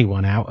single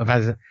anyone out of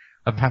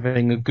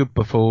having a good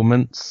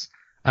performance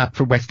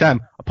for West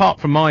Ham. Apart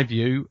from my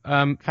view,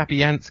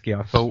 Fabianski,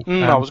 I thought.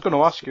 I was going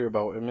to ask you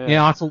about him, yeah.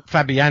 Yeah, I thought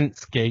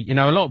Fabianski, you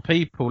know, a lot of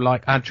people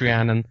like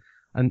Adrian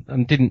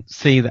and didn't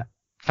see that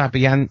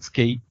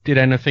Fabianski did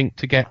anything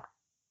to get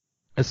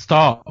a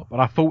start, but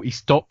I thought he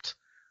stopped.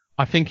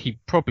 I think he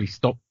probably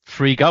stopped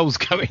 3 goals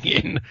going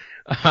in,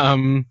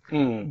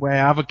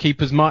 where other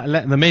keepers might have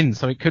let them in.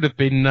 So it could have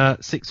been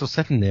 6 or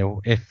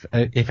 7-0 if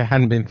it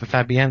hadn't been for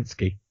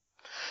Fabianski.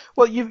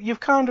 Well, you've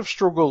kind of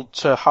struggled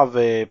to have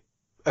a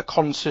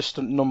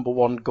consistent number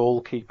one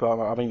goalkeeper.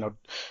 I mean, I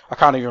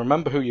can't even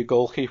remember who your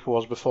goalkeeper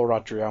was before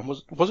Adrian.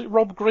 Was it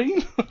Rob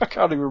Green? I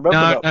can't even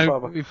remember that. No,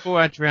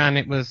 before Adrian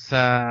it was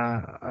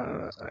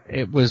probably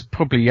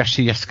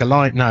Yashi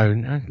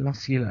Yaskalainen.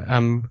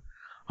 No,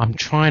 I'm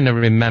trying to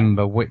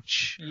remember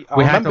which. I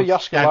remember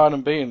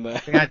Yaskalainen being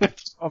there. We had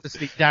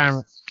obviously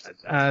Darren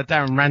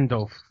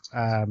Randolph.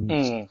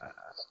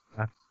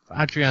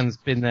 Adrian's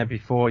been there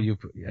before.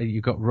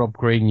 You've got Rob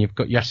Green. You've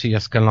got Yashi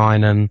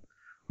Yaskalainen.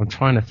 I'm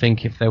trying to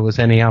think if there was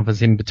any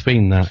others in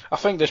between that. I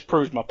think this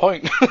proves my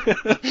point.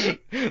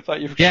 That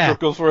you've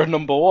struggled for a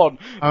number one.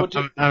 I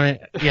mean,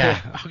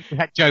 yeah. We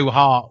had Joe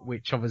Hart,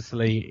 which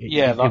obviously...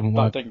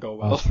 that didn't go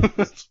well.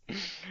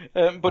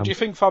 But do you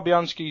think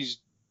Fabianski's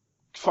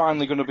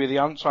finally going to be the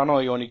answer? I know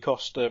he only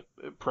cost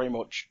pretty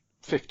much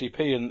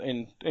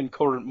 50p in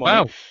current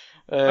money.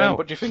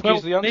 But do you think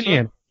he's the answer?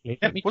 Million.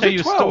 Let me tell you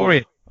a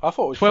story. I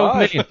thought it was 12 5.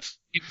 million.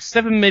 It was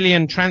 7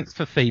 million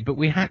transfer fee, but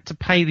we had to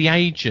pay the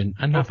agent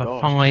another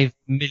 £5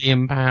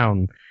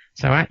 million.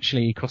 So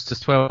actually, it cost us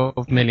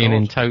 12 million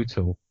in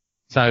total.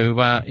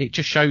 So it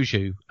just shows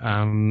you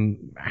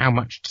how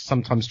much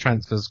sometimes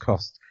transfers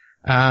cost.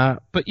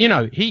 But you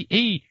know,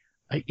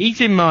 he's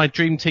in my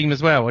dream team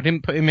as well. I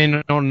didn't put him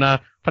in on.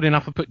 Funny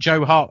enough, I put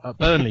Joe Hart at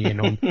Burnley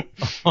in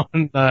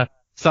on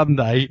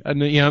Sunday,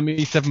 and you know,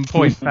 he's 7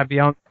 points.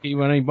 Fabianski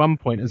only 1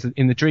 point as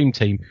in the dream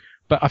team.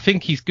 But I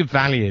think he's good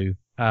value.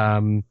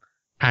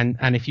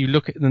 And if you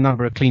look at the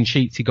number of clean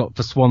sheets he got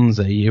for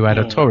Swansea, who had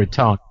a torrid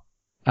time,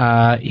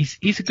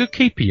 he's a good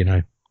keeper, you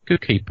know.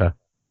 Good keeper.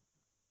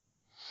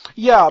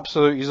 Yeah,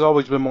 absolutely. He's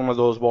always been one of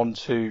those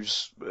ones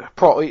who's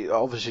probably,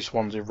 obviously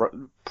Swansea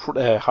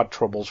had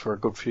troubles for a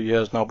good few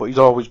years now, but he's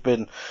always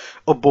been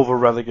above a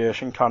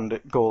relegation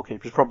candidate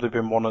goalkeeper. He's probably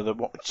been one of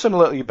the,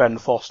 similarly Ben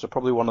Foster,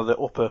 probably one of the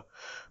upper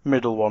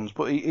middle ones,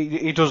 but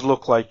he does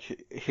look like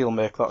he'll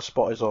make that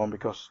spot his own,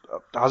 because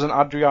hasn't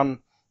Adrian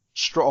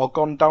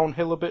gone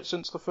downhill a bit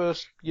since the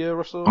first year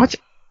or so?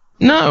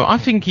 No, I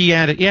think he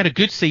had a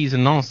good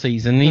season last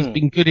season. He's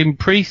been good in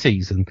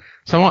pre-season.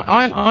 So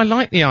I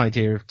like the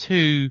idea of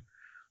two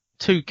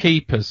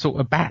keepers sort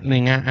of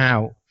battling it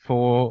out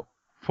for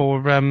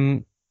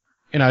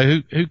you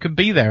know, who could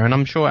be there. And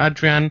I'm sure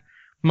Adrian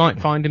might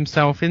find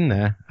himself in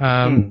there,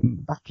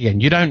 back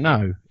again. You don't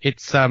know.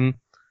 It's,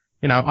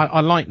 you know, I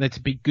like there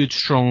to be good,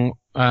 strong,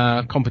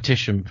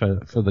 competition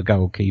for the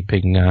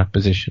goalkeeping,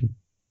 position.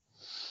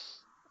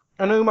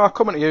 And Umar,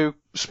 coming to you,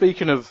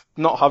 speaking of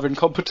not having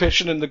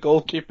competition in the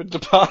goalkeeping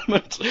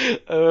department,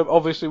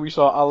 obviously we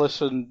saw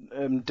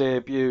Alisson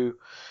debut.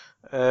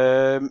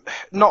 Not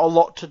a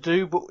lot to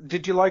do, but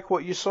did you like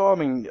what you saw? I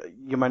mean,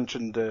 you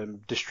mentioned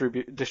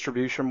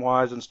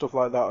distribution-wise and stuff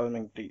like that. I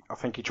mean, I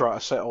think he tried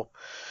to set up,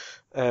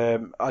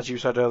 as you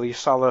said earlier,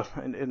 Salah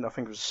in I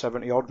think it was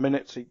 70-odd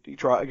minutes. He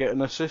tried to get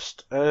an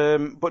assist.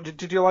 But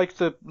did you like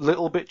the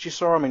little bits you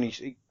saw? I mean,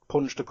 he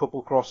punched a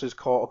couple crosses,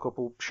 caught a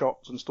couple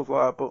shots and stuff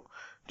like that, but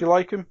do you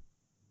like him?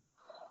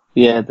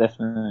 Yeah,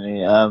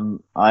 definitely.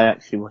 I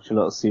actually watch a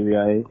lot of Serie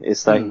A.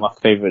 It's like my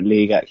favourite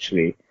league,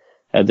 actually.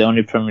 The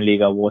only Premier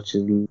League I watch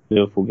is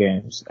Liverpool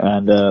games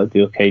and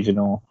the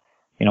occasional,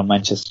 you know,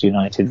 Manchester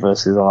United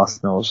versus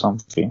Arsenal or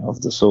something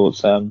of the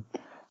sorts.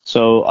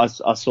 So I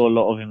saw a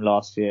lot of him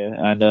last year,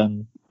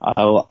 and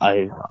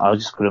I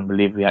just couldn't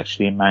believe we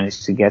actually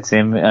managed to get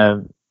him.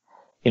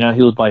 You know,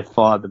 he was by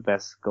far the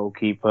best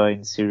goalkeeper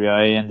in Serie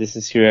A, and this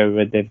is Serie A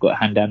where they've got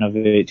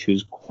Handanovic,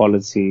 who's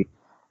quality.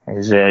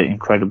 He's an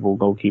incredible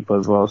goalkeeper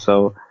as well.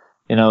 So,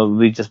 you know,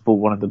 we just bought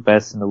one of the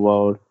best in the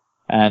world.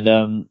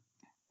 And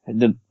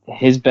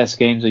his best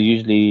games are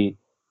usually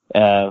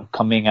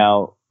coming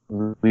out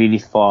really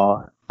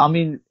far. I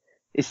mean,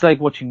 it's like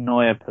watching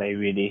Neuer play,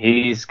 really.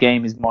 His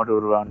game is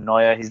modeled around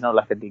Neuer. He's not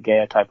like a De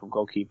Gea type of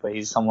goalkeeper.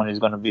 He's someone who's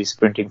going to be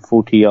sprinting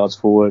 40 yards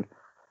forward,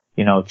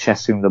 you know,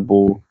 chesting the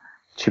ball,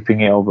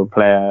 chipping it over a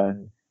player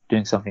and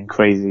doing something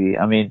crazy.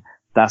 I mean,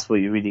 that's what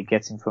you're really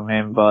getting from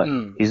him, but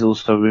he's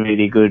also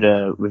really good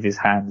with his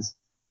hands.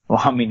 Well,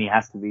 I mean, he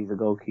has to be, he's a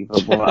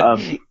goalkeeper, but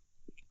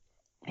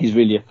he's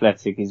really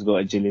athletic, he's got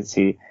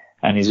agility,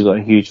 and he's got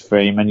a huge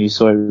frame, and you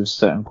saw it with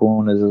certain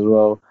corners as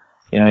well.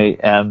 You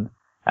know,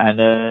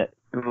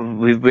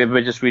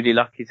 we're just really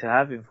lucky to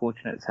have him,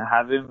 fortunate to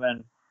have him,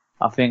 and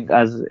I think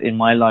as in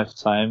my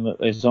lifetime,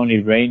 it's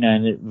only Reina,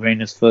 and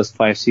Reina's first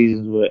 5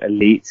 seasons were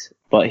elite,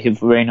 but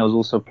Reina was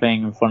also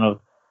playing in front of,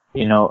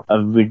 you know,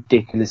 a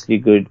ridiculously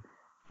good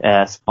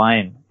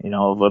spine,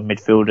 of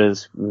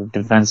midfielders,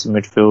 defensive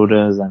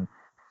midfielders and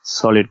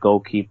solid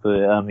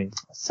goalkeeper,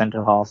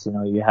 centre halves,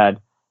 you had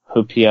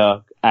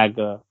Hupia,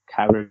 Aga,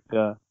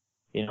 Carragher,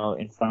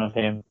 in front of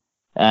him.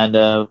 And,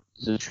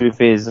 the truth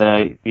is,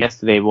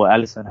 yesterday what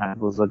Alisson had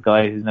was a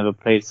guy who's never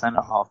played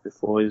centre half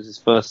before. It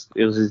was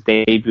his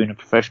debut in a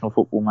professional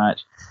football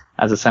match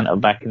as a centre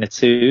back in a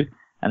 2.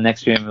 And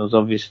next to him was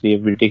obviously a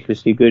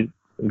ridiculously good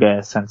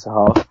centre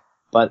half.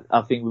 But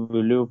I think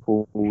with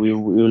Liverpool, we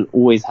will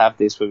always have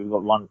this where we've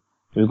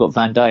got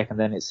Van Dijk and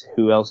then it's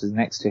who else is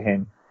next to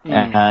him.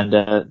 And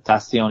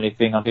that's the only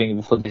thing I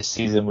think for this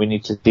season we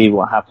need to see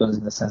what happens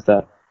in the sense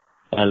that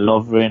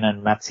Lovren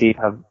and Matip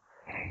have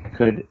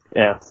good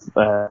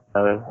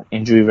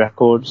injury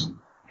records.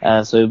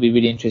 So it'll be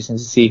really interesting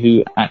to see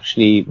who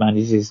actually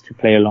manages to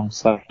play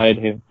alongside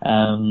him.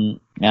 And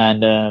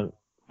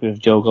with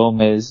Joe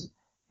Gomez,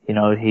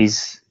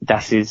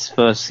 that's his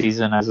first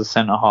season as a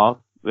centre half.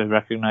 Being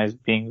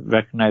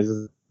recognised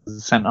as a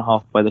centre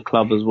half by the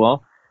club as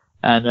well.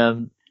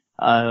 And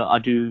I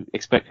do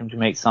expect him to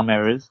make some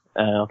errors.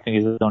 I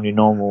think it's only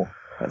normal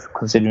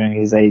considering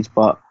his age,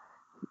 but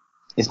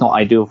it's not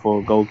ideal for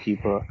a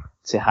goalkeeper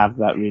to have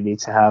that really,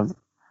 to have,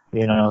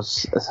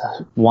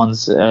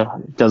 ones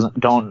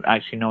don't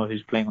actually know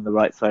who's playing on the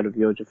right side of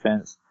your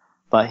defence,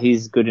 but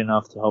he's good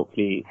enough to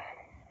hopefully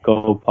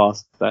go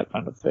past that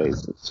kind of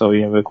phase. So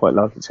yeah, we're quite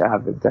lucky to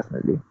have him,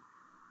 definitely.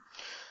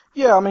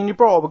 Yeah, I mean, you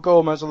brought up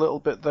Gomez a little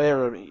bit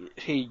there.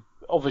 He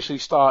obviously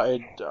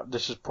started,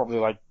 this is probably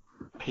like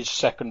his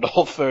second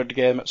or third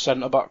game at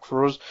centre-back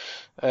for us.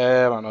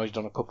 I know he's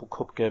done a couple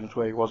cup games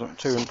where he wasn't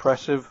too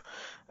impressive.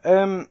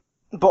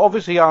 But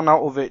obviously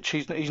Arnautovic,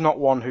 he's not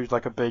one who's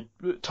like a big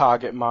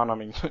target man. I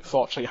mean,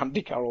 fortunately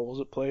Andy Carroll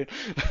wasn't playing.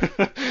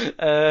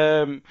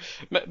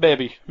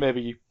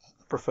 Maybe you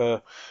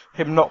prefer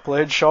him not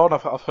playing, Sean.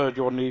 I've heard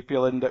your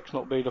Nepiel index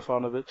not being a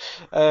fan of it.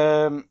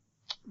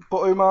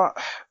 But Umar,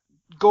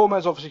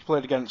 Gomez obviously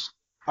played against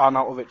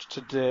Arnautovic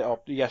today or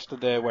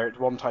yesterday, where it's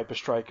one type of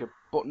striker,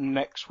 but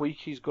next week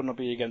he's going to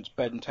be against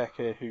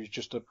Benteke, who's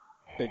just a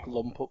big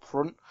lump up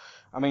front.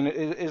 I mean,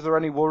 is there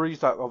any worries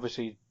that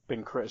obviously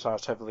been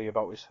criticised heavily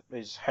about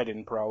his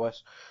heading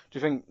prowess? Do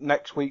you think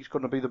next week's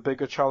going to be the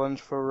bigger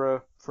challenge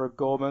for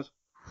Gomez?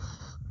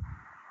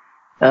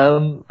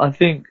 I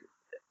think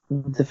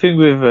the thing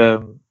with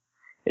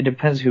it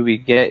depends who we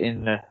get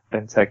in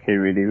Benteke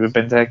really. With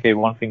Benteke,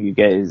 one thing you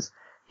get is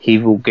he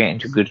will get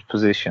into good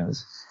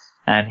positions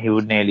and he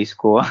would nearly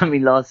score. I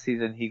mean, last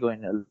season he got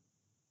in a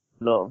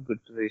lot of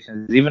good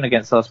positions. Even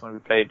against us when we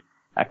played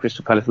at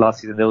Crystal Palace last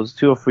season, there was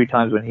 2 or 3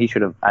 times when he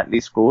should have at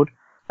least scored.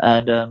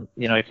 And,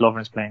 if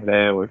Lovren's playing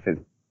there or if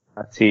it's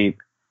Matip,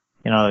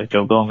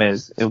 Joe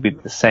Gomez, it'll be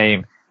the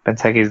same.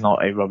 Benteke is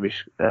not a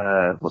rubbish,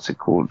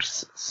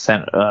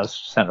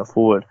 centre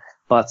forward.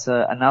 But,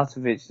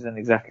 Arnautovic isn't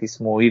exactly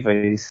small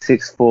either. He's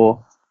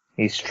 6'4",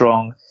 he's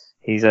strong,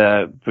 he's,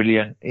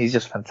 brilliant, he's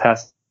just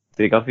fantastic.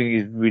 I think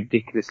he's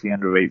ridiculously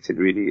underrated,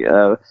 really.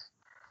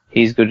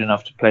 He's good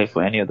enough to play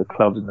for any of the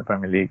clubs in the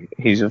Premier League.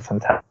 He's a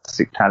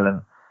fantastic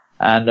talent.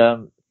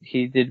 And,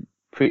 he did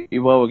pretty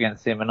well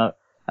against him.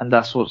 And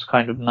that's what's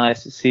kind of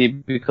nice to see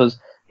because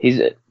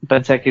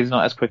Benteke is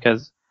not as quick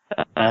as,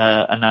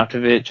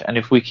 Arnautovic. And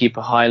if we keep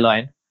a high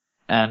line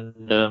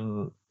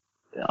and,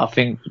 I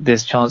think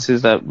there's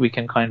chances that we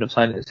can kind of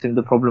silence him.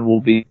 The problem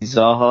will be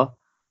Zaha.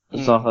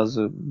 Zaha's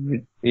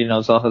going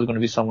to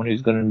be someone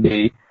who's going to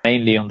be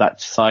mainly on that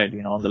side,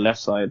 on the left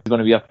side. He's going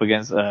to be up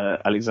against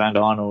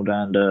Alexander-Arnold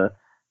and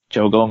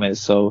Joe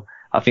Gomez. So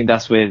I think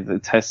that's where the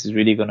test is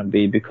really going to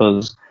be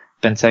because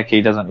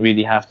Benteke doesn't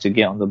really have to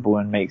get on the ball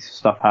and make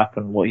stuff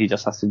happen. What he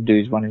just has to do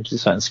is run into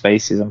certain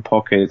spaces and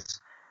pockets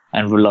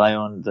and rely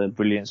on the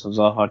brilliance of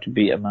Zaha to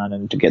beat a man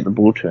and to get the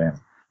ball to him.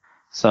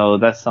 So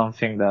that's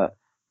something that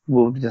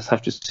we'll just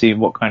have to see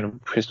what kind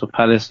of Crystal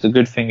Palace. The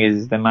good thing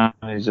is the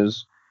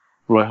manager's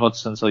Roy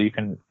Hodgson, so you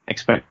can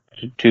expect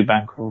 2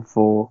 bank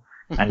for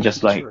and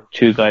just like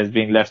 2 guys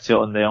being left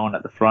on their own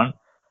at the front.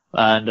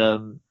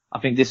 And I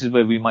think this is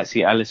where we might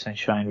see Alisson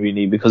shine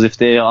really, because if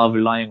they are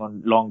relying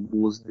on long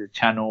balls in the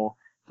channel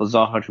for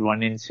Zaha to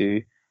run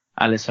into,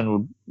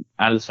 Alisson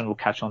will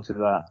catch on to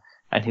that,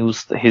 and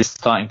his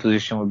starting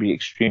position would be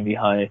extremely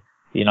high.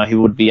 He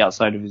would be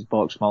outside of his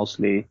box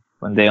mostly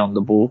when they're on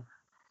the ball,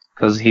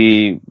 because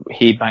he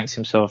banks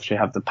himself to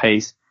have the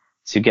pace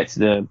to get to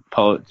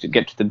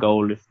the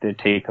goal if they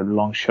take a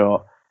long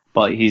shot.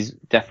 But he's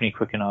definitely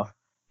quick enough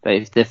that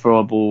if they throw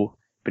a ball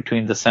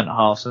between the centre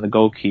halves and the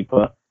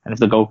goalkeeper, and if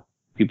the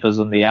goalkeeper's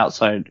on the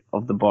outside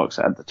of the box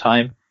at the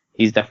time,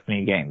 he's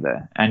definitely getting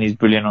there, and he's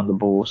brilliant on the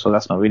ball, so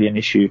that's not really an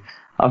issue.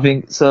 I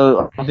think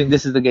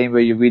this is the game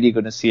where you're really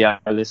going to see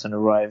Alisson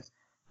arrive.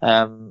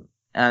 I'm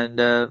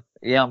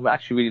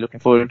actually really looking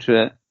forward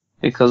to it,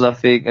 because I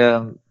think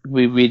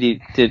we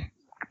really did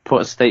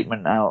put a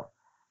statement out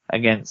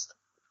against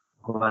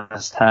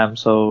West Ham.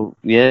 So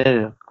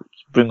yeah,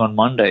 bring on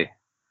Monday.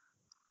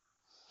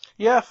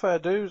 Yeah, fair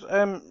dues.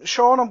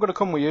 Sean, I'm going to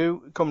come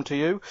to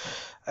you.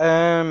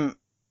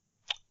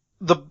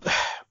 The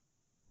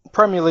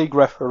Premier League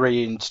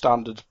refereeing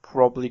standards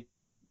probably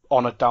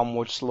on a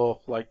downward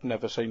slope like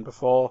never seen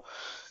before.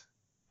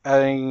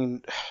 I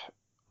mean,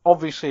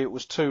 obviously it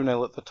was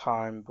 2-0 at the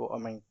time, but I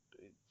mean,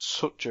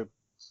 such a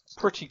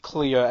pretty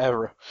clear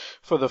error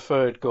for the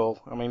third goal.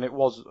 I mean, it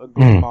was a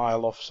good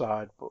mile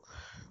offside, but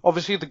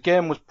obviously the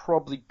game was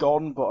probably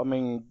gone, but I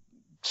mean,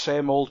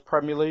 same old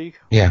Premier League.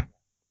 Yeah.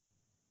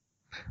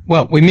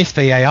 Well, we missed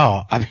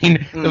VAR. I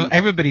mean,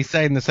 everybody's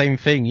saying the same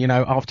thing, you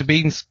know, after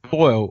being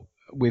spoiled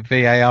with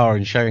VAR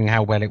and showing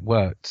how well it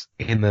worked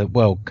in the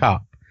World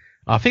Cup.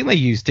 I think they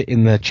used it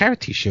in the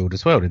Charity Shield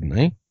as well, didn't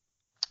they?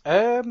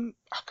 I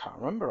can't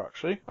remember,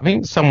 actually. I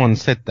think someone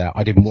said that.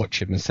 I didn't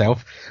watch it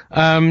myself.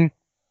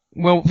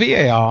 Well,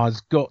 VAR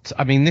has got,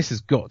 I mean, this has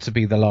got to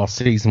be the last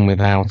season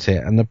without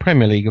it, and the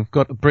Premier League have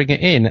got to bring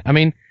it in. I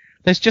mean,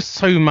 there's just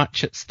so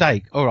much at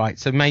stake. All right,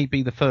 so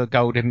maybe the third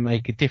goal didn't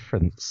make a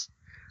difference.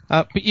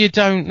 But you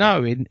don't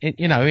know in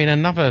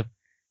another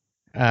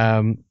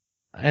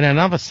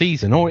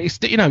season, or it's,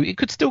 you know, it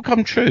could still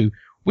come true.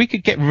 We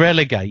could get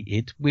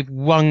relegated with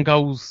one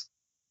goals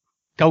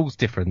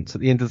difference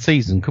at the end of the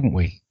season, couldn't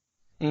we?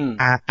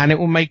 And it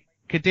will make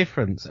a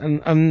difference.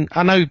 And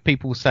I know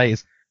people say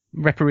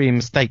refereeing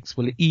mistakes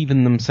will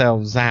even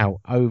themselves out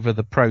over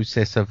the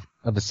process of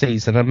a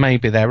season, and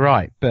maybe they're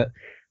right. But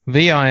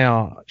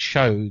VAR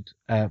showed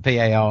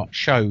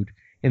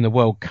in the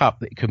World Cup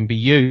that it can be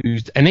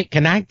used, and it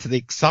can add to the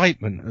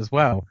excitement as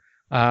well.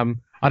 I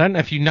don't know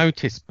if you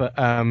noticed, but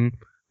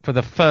for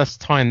the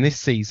first time this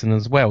season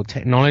as well,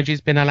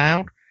 technology's been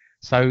allowed.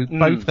 So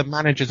both the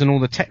managers and all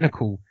the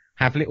technical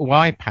have little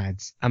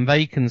iPads, and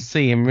they can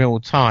see in real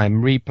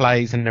time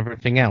replays and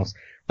everything else.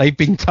 They've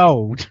been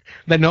told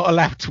they're not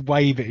allowed to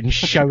wave it and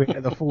show it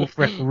at the fourth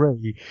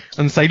referee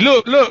and say,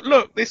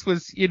 look, this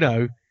was, you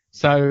know.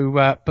 So,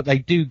 but they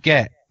do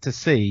get to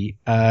see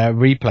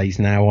replays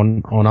now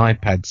on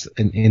iPads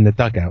in the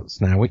dugouts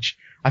now, which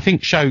I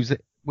think shows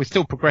that we're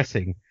still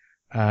progressing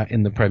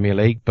in the Premier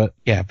League. But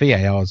yeah,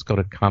 VAR's got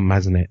to come,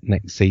 hasn't it,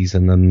 next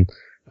season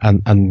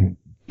and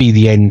be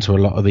the end to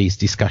a lot of these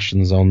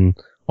discussions on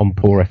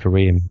poor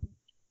refereeing.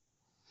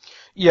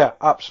 Yeah,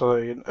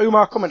 absolutely. And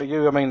Umar, coming to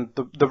you, I mean,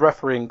 the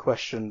refereeing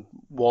question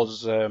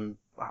was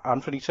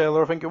Anthony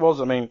Taylor, I think it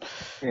was. I mean,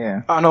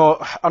 yeah. I know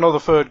the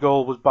third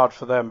goal was bad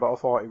for them, but I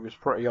thought it was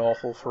pretty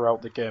awful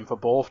throughout the game for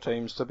both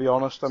teams, to be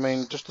honest. I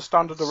mean, just the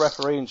standard of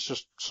refereeing is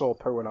just so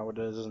poor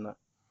nowadays, isn't it?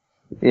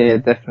 Yeah,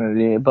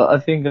 definitely. But I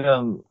think,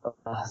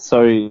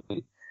 sorry,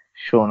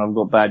 Sean, I've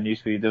got bad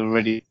news for you. They've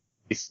already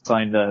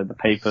signed the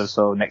paper,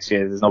 so next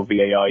year there's no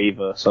VAR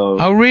either. So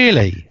oh,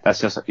 really?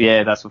 That's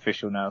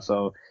official now.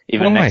 So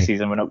even next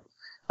season we're not.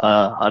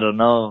 I don't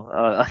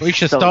know. We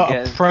should start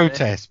a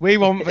protest. We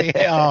want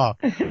VAR.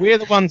 We're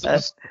the ones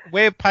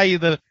we pay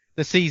the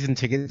season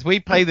tickets. We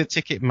pay the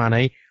ticket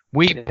money.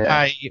 We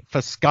pay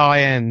for Sky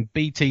and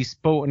BT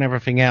Sport and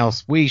everything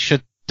else. We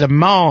should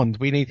demand.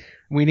 We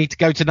need to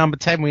go to number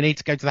 10. We need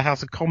to go to the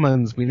House of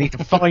Commons. We need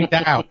to find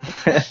out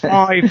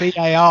why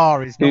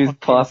VAR is not. Who's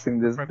passing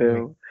this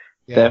bill?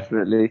 Yeah.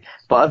 Definitely.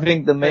 But I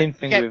think the main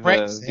thing with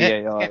VAR is,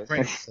 I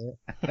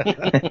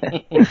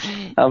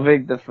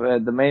think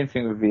the main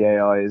thing with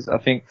VAR is, I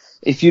think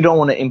if you don't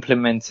want to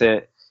implement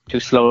it to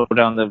slow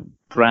down the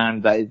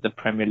brand that is the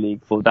Premier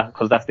League for that,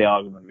 because that's the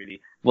argument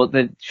really. What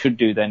they should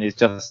do then is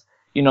just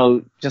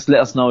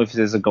let us know if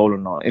there's a goal or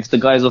not. If the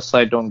guy's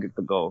offside, don't get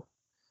the goal.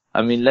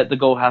 I mean, let the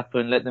goal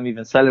happen, let them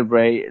even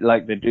celebrate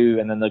like they do,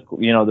 and then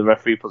the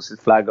referee puts his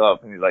flag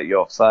up and he's like, you're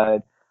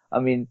offside. I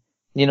mean,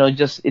 it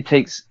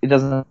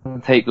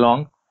doesn't take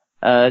long.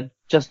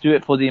 Just do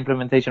it for the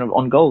implementation of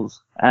on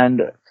goals.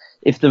 And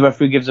if the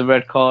referee gives a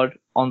red card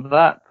on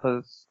that,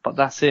 but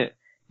that's it.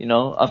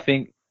 I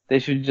think they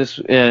should just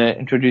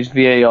introduce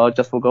VAR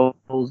just for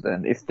goals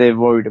then, if they're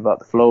worried about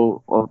the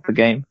flow of the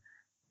game,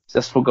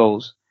 just for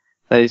goals.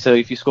 So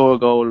if you score a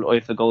goal or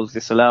if the goal is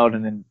disallowed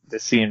and then they're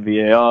seeing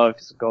VAR, if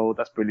it's a goal,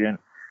 that's brilliant.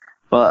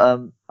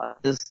 But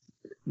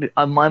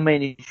my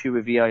main issue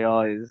with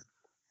VAR is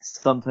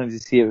sometimes you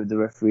see it with the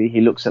referee. He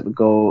looks at the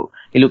goal,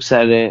 he looks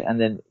at it, and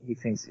then he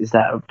thinks, is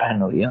that a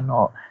penalty or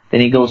not?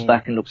 Then he goes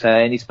back and looks at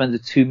it, and he spends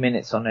 2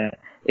 minutes on it.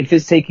 If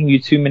it's taking you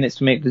 2 minutes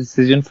to make the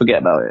decision, forget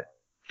about it.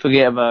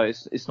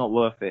 It's not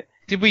worth it.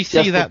 Did we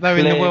see that though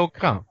in the World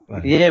Cup?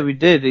 Yeah, we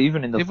did.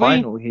 Even in the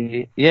final.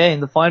 In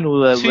the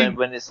final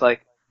when it's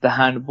like the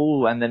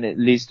handball and then it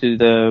leads to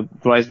the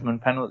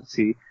Griezmann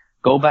penalty.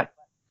 Go back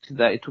to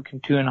that. It took him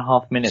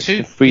 2.5 minutes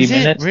to 3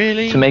 minutes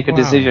to make a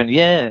decision.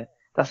 Yeah.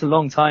 That's a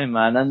long time,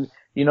 man. And,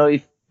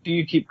 if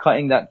you keep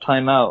cutting that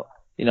time out,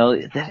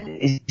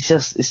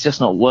 it's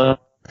just not worth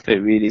it,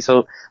 really.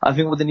 So I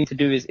think what they need to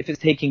do is, if it's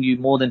taking you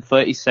more than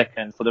 30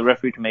 seconds for the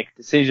referee to make a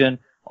decision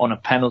on a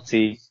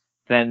penalty,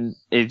 then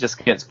it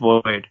just gets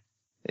void.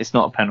 It's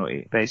not a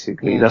penalty,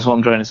 basically. That's what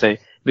I'm trying to say.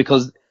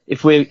 Because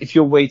if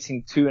you're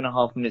waiting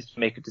 2.5 minutes to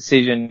make a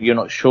decision, you're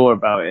not sure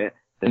about it,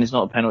 then it's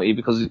not a penalty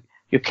because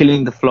you're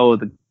killing the flow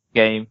of the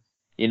game.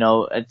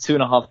 At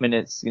 2.5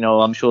 minutes,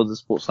 I'm sure the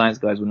sports science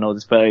guys will know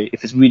this, but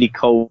if it's really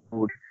cold,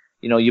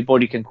 your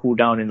body can cool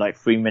down in like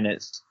 3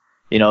 minutes,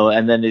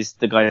 and then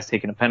the guy has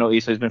taken a penalty,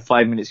 so it's been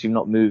 5 minutes you've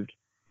not moved,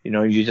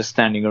 you're just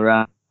standing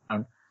around.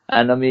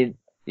 And I mean,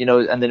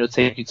 and then it'll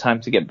take you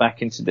time to get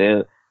back into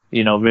the,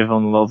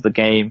 rhythm of the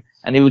game.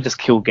 And it will just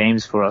kill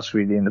games for us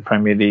really in the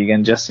Premier League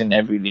and just in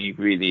every league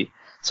really.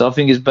 So I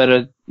think it's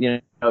better,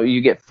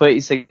 you get 30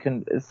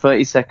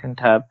 second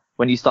tab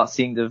when you start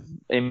seeing the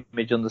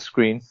image on the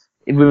screen.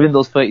 Within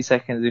those 30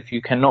 seconds, if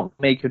you cannot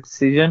make a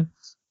decision,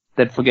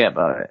 then forget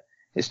about it.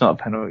 It's not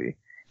a penalty.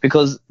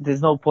 Because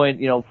there's no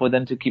point, for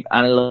them to keep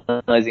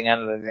analyzing,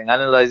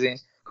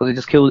 because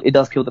it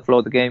does kill the flow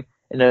of the game.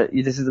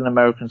 This is an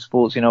American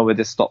sports, where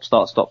they stop,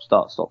 start.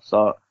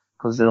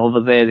 Because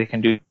over there they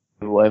can do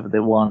whatever they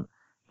want.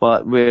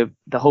 But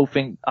the whole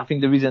thing, I think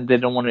the reason they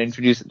don't want to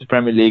introduce it to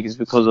Premier League is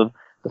because of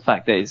the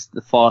fact that it's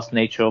the fast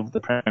nature of the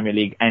Premier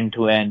League end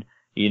to end,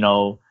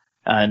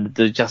 and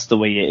just the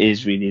way it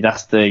is really.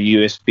 That's the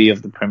USP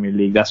of the Premier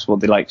League. That's what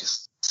they like to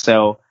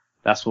sell.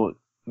 That's what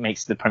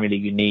makes the Premier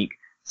League unique.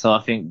 So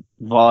I think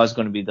VAR is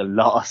going to be the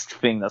last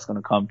thing that's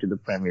going to come to the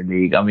Premier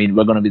League. I mean,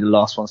 we're going to be the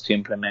last ones to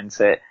implement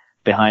it.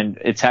 Behind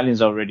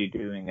Italians are already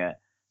doing it.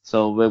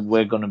 So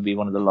we're going to be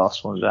one of the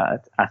last ones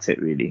at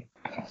it really.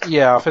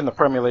 Yeah, I think the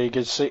Premier League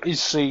is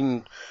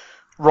seen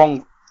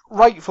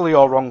rightfully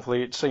or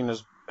wrongfully, it's seen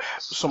as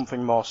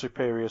something more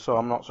superior. So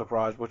I'm not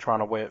surprised we're trying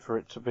to wait for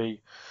it to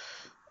be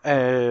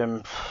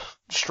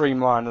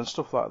streamlined and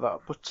stuff like that.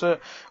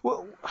 But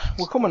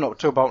we're coming up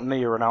to about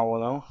near an hour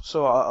now,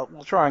 so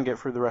we'll try and get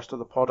through the rest of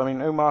the pod. I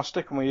mean, Umar,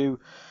 sticking with you,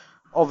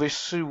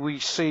 obviously we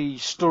see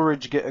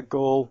Sturridge get a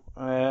goal.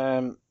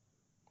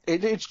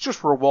 It's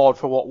just reward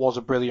for what was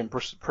a brilliant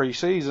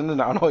pre-season, isn't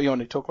it? I know he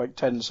only took like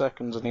 10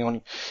 seconds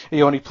and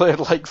he only played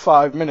like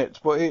 5 minutes,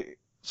 but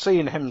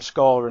seeing him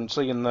score and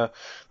seeing the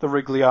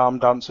Wrigley arm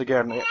dance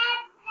again,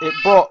 it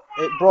brought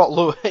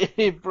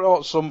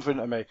something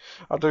to me.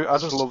 I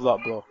just love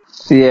that, bro.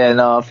 Yeah,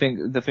 no, I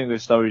think the thing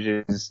with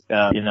Sturridge is,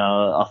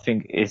 I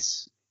think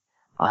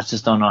I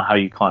just don't know how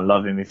you can't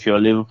love him. If you're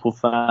a Liverpool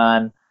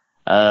fan,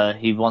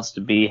 he wants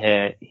to be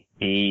here.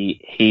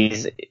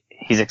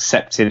 He's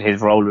accepted his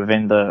role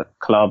within the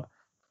club,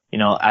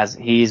 as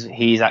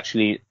he's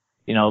actually,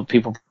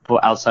 people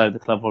outside of the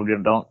club probably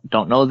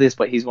don't know this,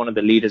 but he's one of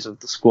the leaders of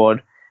the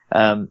squad.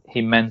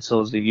 He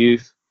mentors the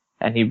youth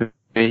and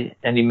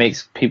he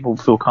makes people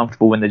feel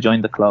comfortable when they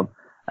join the club.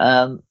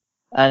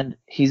 And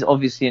he's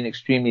obviously an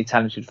extremely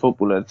talented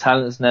footballer.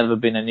 Talent's never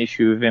been an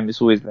issue with him. It's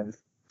always been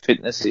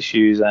fitness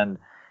issues and,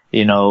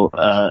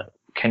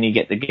 can he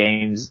get the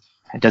games?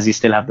 Does he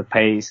still have the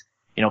pace?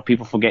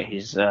 People forget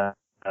he's the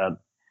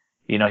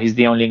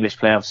only English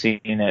player I've seen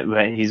it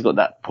where he's got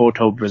that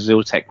Porto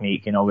Brazil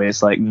technique, where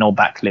it's like no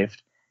backlift,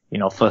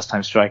 first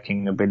time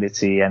striking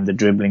ability and the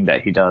dribbling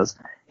that he does.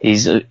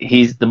 He's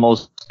the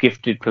most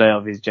gifted player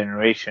of his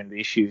generation. The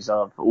issues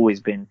have always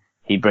been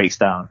he breaks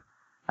down,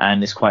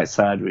 and it's quite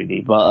sad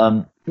really.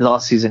 But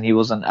last season he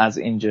wasn't as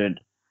injured.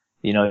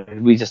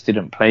 We just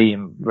didn't play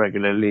him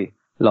regularly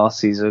last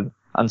season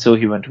until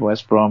he went to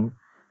West Brom,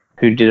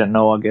 who didn't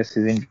know, I guess,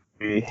 his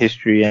injury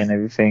history and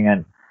everything,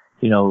 and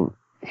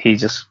he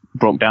just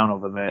broke down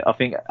over there. I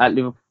think at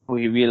Liverpool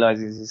he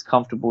realizes he's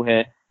comfortable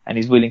here and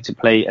he's willing to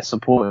play a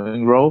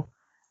supporting role.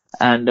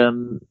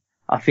 And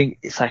I think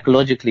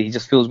psychologically he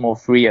just feels more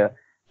freer.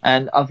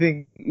 And I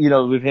think,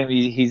 with him,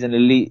 he's an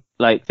elite,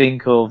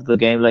 thinker of the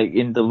game,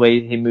 in the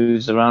way he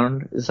moves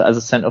around as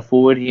a centre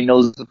forward. He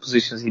knows the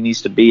positions he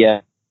needs to be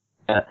at.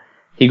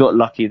 He got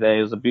lucky there.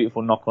 It was a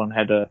beautiful knock-on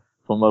header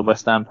from a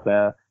West Ham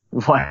player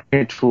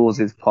right towards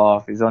his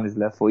path. He's on his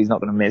left foot. He's not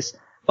going to miss.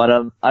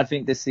 But I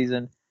think this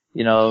season,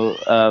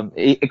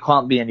 it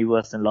can't be any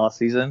worse than last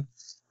season.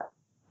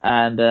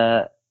 And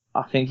I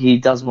think he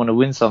does want to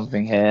win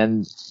something here.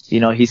 And,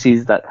 he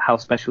sees that how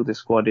special this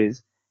squad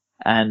is.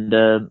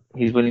 And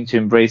he's willing to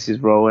embrace his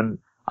role. And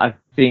I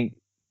think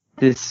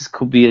this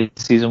could be a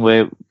season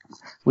where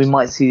we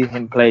might see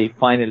him play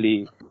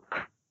finally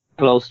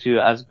close to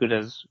as good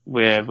as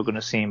we're ever going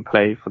to see him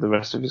play for the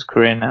rest of his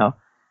career now.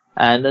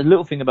 And a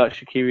little thing about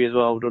Shaqiri as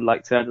well, I would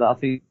like to add that I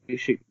think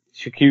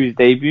Shaqiri's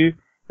debut,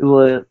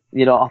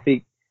 I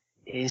think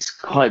it's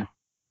quite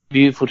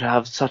beautiful to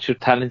have such a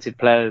talented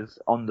players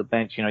on the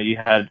bench. We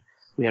had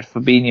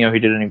Fabinho who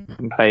didn't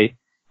even play.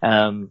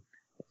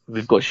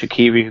 We've got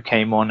Shaqiri who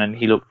came on and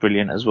he looked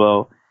brilliant as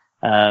well.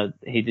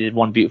 He did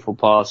one beautiful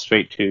pass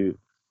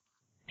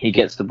he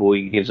gets the ball,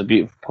 he gives a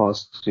beautiful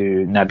pass to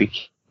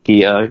Naby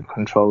Keita, who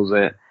controls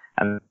it,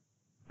 and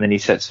then he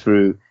sets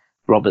through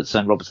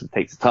Robertson. Robertson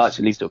takes a touch,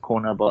 it leads to a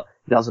corner, but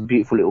that was a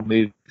beautiful little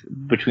move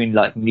between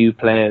new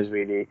players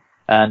really.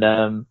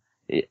 And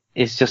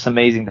it's just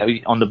amazing that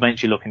on the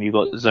bench you look and you've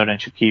got Xherdan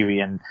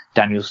Shaqiri and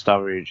Daniel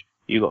Sturridge,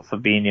 you've got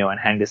Fabinho and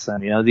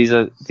Henderson. These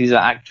are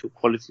actual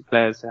quality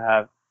players to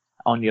have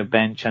on your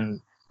bench, and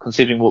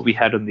considering what we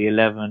had on the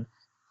 11.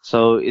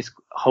 So it's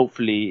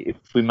hopefully if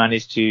we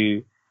manage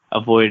to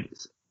avoid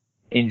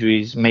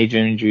injuries, major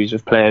injuries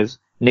of players,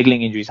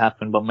 niggling injuries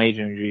happen, but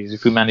major injuries,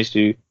 if we manage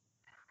to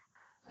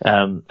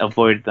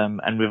avoid them,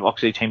 and with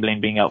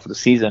Oxlade-Chamberlain being out for the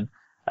season,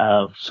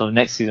 so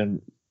next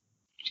season,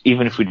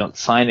 even if we don't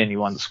sign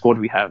anyone, the squad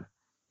we have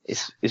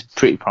is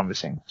pretty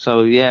promising.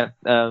 So yeah,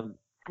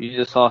 You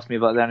just asked me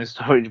about Daniel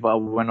Sturridge, but I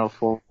went off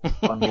for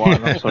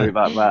 1-1. I'm sorry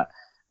about that.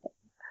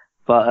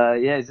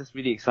 But yeah, it's just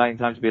really exciting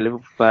time to be a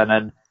Liverpool fan,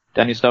 and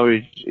Daniel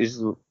Sturridge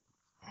is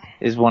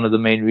one of the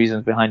main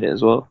reasons behind it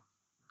as well.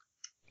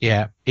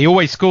 Yeah, he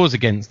always scores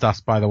against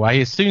us, by the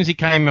way. As soon as he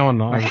came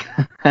on,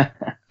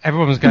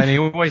 everyone was going, he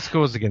always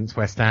scores against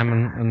West Ham,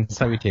 and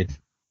so he did.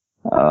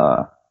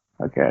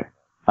 Okay.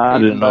 I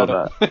didn't know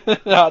that.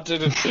 I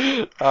didn't.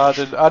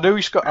 I knew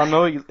I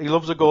know he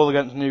loves a goal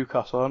against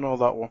Newcastle. I know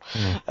that one.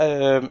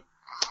 Mm.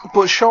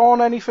 But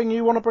Sean, anything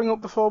you want to bring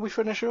up before we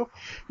finish up?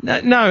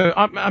 No.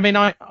 I mean,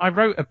 I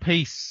wrote a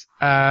piece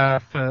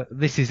for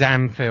This Is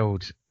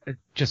Anfield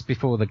just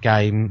before the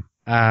game,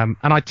 and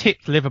I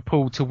tipped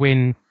Liverpool to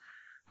win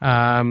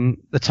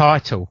the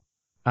title,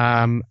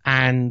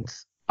 and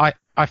I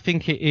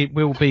think it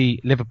will be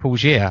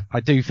Liverpool's year.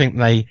 I do think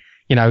they,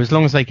 as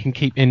long as they can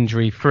keep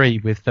injury free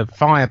with the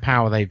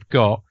firepower they've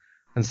got,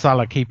 and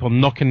Salah keep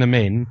on knocking them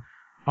in,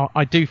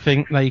 I do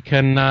think they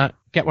can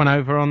get one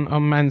over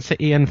on Man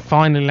City and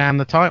finally land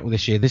the title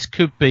this year. This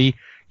could be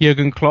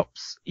Jurgen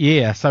Klopp's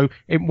year, so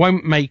it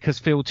won't make us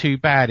feel too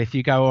bad if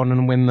you go on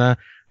and win the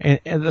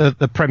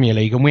Premier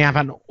League. And we have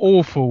an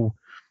awful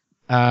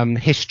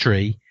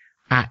history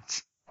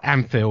at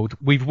Anfield.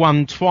 We've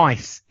won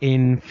twice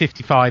in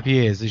 55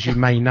 years, as you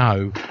may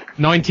know.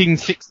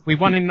 We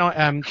won in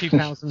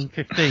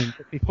 2015,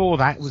 but before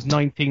that it was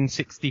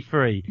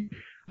 1963.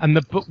 And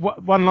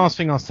one last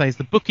thing I'll say is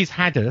the bookies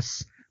had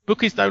us.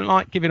 Bookies don't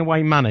like giving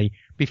away money.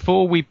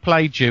 Before we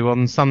played you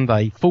on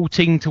Sunday,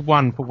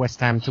 14-1 for West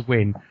Ham to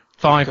win,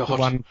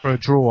 5-1 for a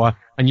draw,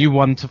 and you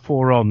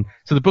 1-4 on.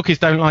 So the bookies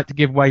don't like to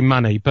give away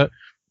money. But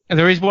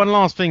there is one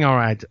last thing I'll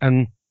add,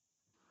 and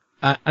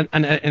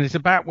it's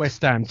about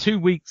West Ham. 2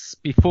 weeks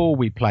before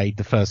we played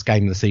the first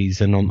game of the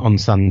season on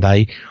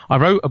Sunday, I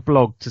wrote a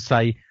blog to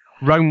say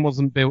Rome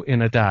wasn't built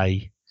in a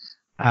day,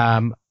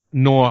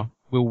 nor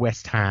will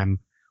West Ham.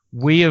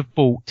 We have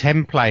bought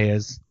 10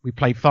 players. We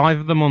played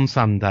 5 of them on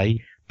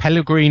Sunday.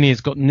 Pellegrini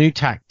has got new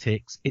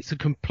tactics. It's a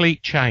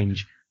complete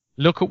change.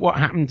 Look at what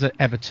happened at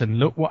Everton.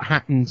 Look what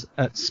happened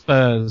at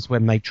Spurs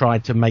when they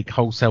tried to make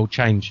wholesale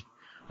change.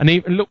 And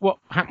even look what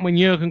happened when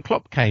Jurgen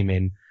Klopp came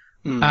in.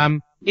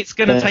 It's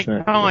going to take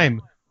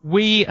time.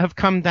 We have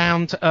come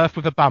down to earth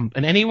with a bump.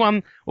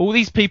 And all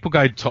these people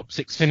go top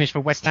 6 finish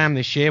for West Ham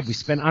this year. We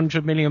spent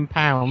 £100 million.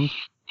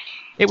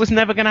 It was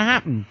never going to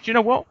happen. Do you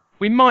know what?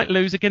 We might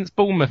lose against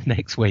Bournemouth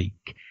next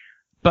week.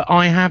 But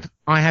I have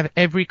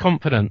every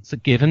confidence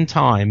that given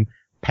time,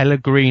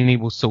 Pellegrini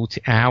will sort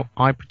it out.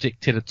 I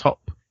predicted a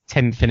top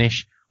 10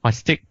 finish. I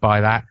stick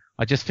by that.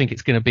 I just think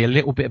it's going to be a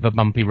little bit of a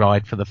bumpy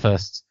ride for the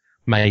first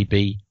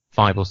maybe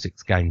 5 or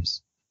 6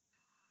 games.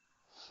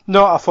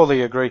 No, I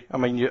fully agree. I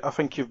mean, I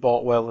think you've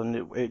bought well,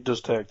 and it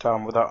does take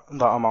time with that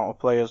amount of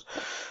players.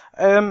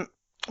 But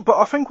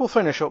I think we'll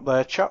finish up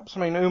there, chaps. I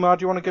mean, Umar,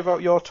 do you want to give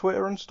out your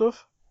Twitter and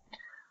stuff?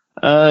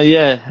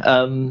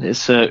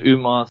 It's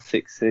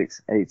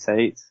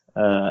Umar6688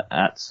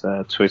 at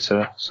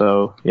Twitter.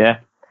 So yeah,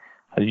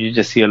 you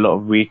just see a lot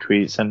of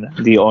retweets and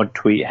the odd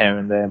tweet here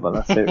and there, but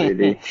that's it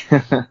really.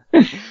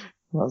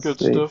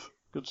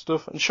 Good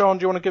stuff. And Sean,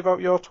 do you want to give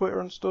out your Twitter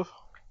and stuff?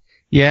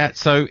 Yeah,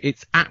 so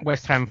it's at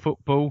West Ham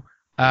Football.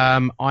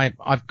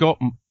 I've got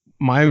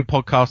my own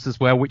podcast as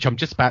well, which I'm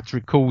just about to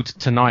record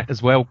tonight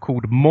as well,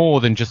 called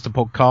More Than Just a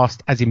Podcast,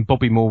 as in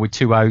Bobby Moore with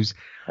 2 O's.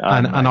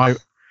 Nice.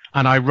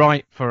 And I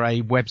write for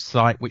a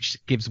website which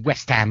gives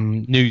West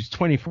Ham news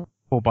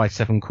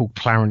 24/7 called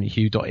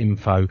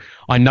clarenthue.info.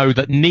 I know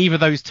that neither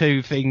of those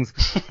two things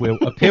will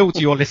appeal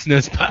to your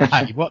listeners, but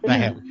hey, what the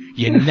hell?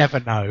 You never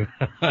know.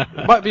 There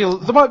might be a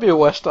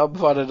West Ham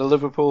fan and a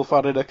Liverpool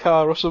fan in a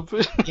car or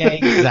something. Yeah,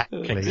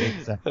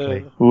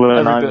 exactly.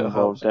 Well, I'm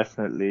involved,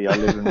 definitely. I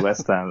live in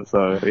West Ham,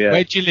 so yeah.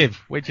 Where'd you live?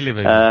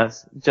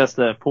 Just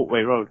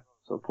Portway Road,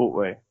 so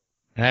Portway.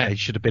 Yeah, it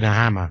should have been a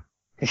hammer.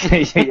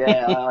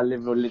 Yeah, I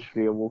live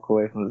literally a walk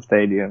away from the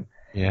stadium.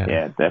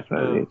 Yeah,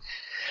 definitely.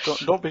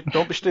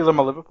 Don't be stealing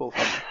my Liverpool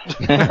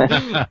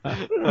fan.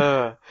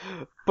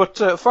 But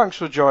thanks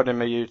for joining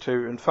me, you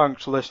two, and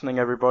thanks for listening,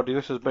 everybody.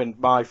 This has been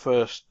my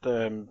first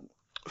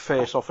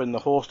face-off in the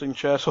hosting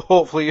chair, so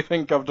hopefully you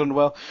think I've done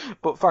well.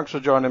 But thanks for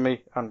joining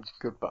me, and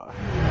goodbye.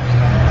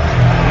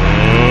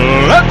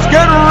 Let's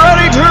get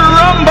ready to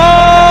rumble!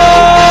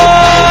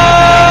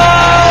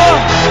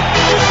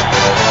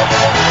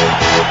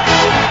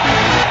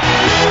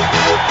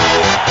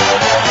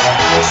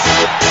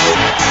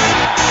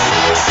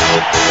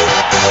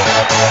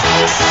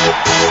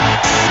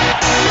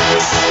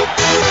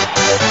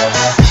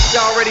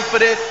 Y'all ready for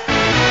this?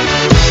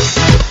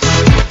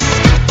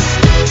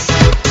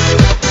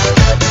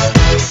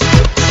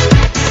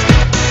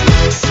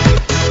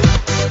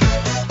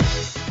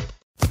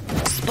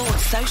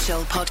 Sports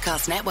Social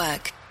Podcast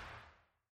Network.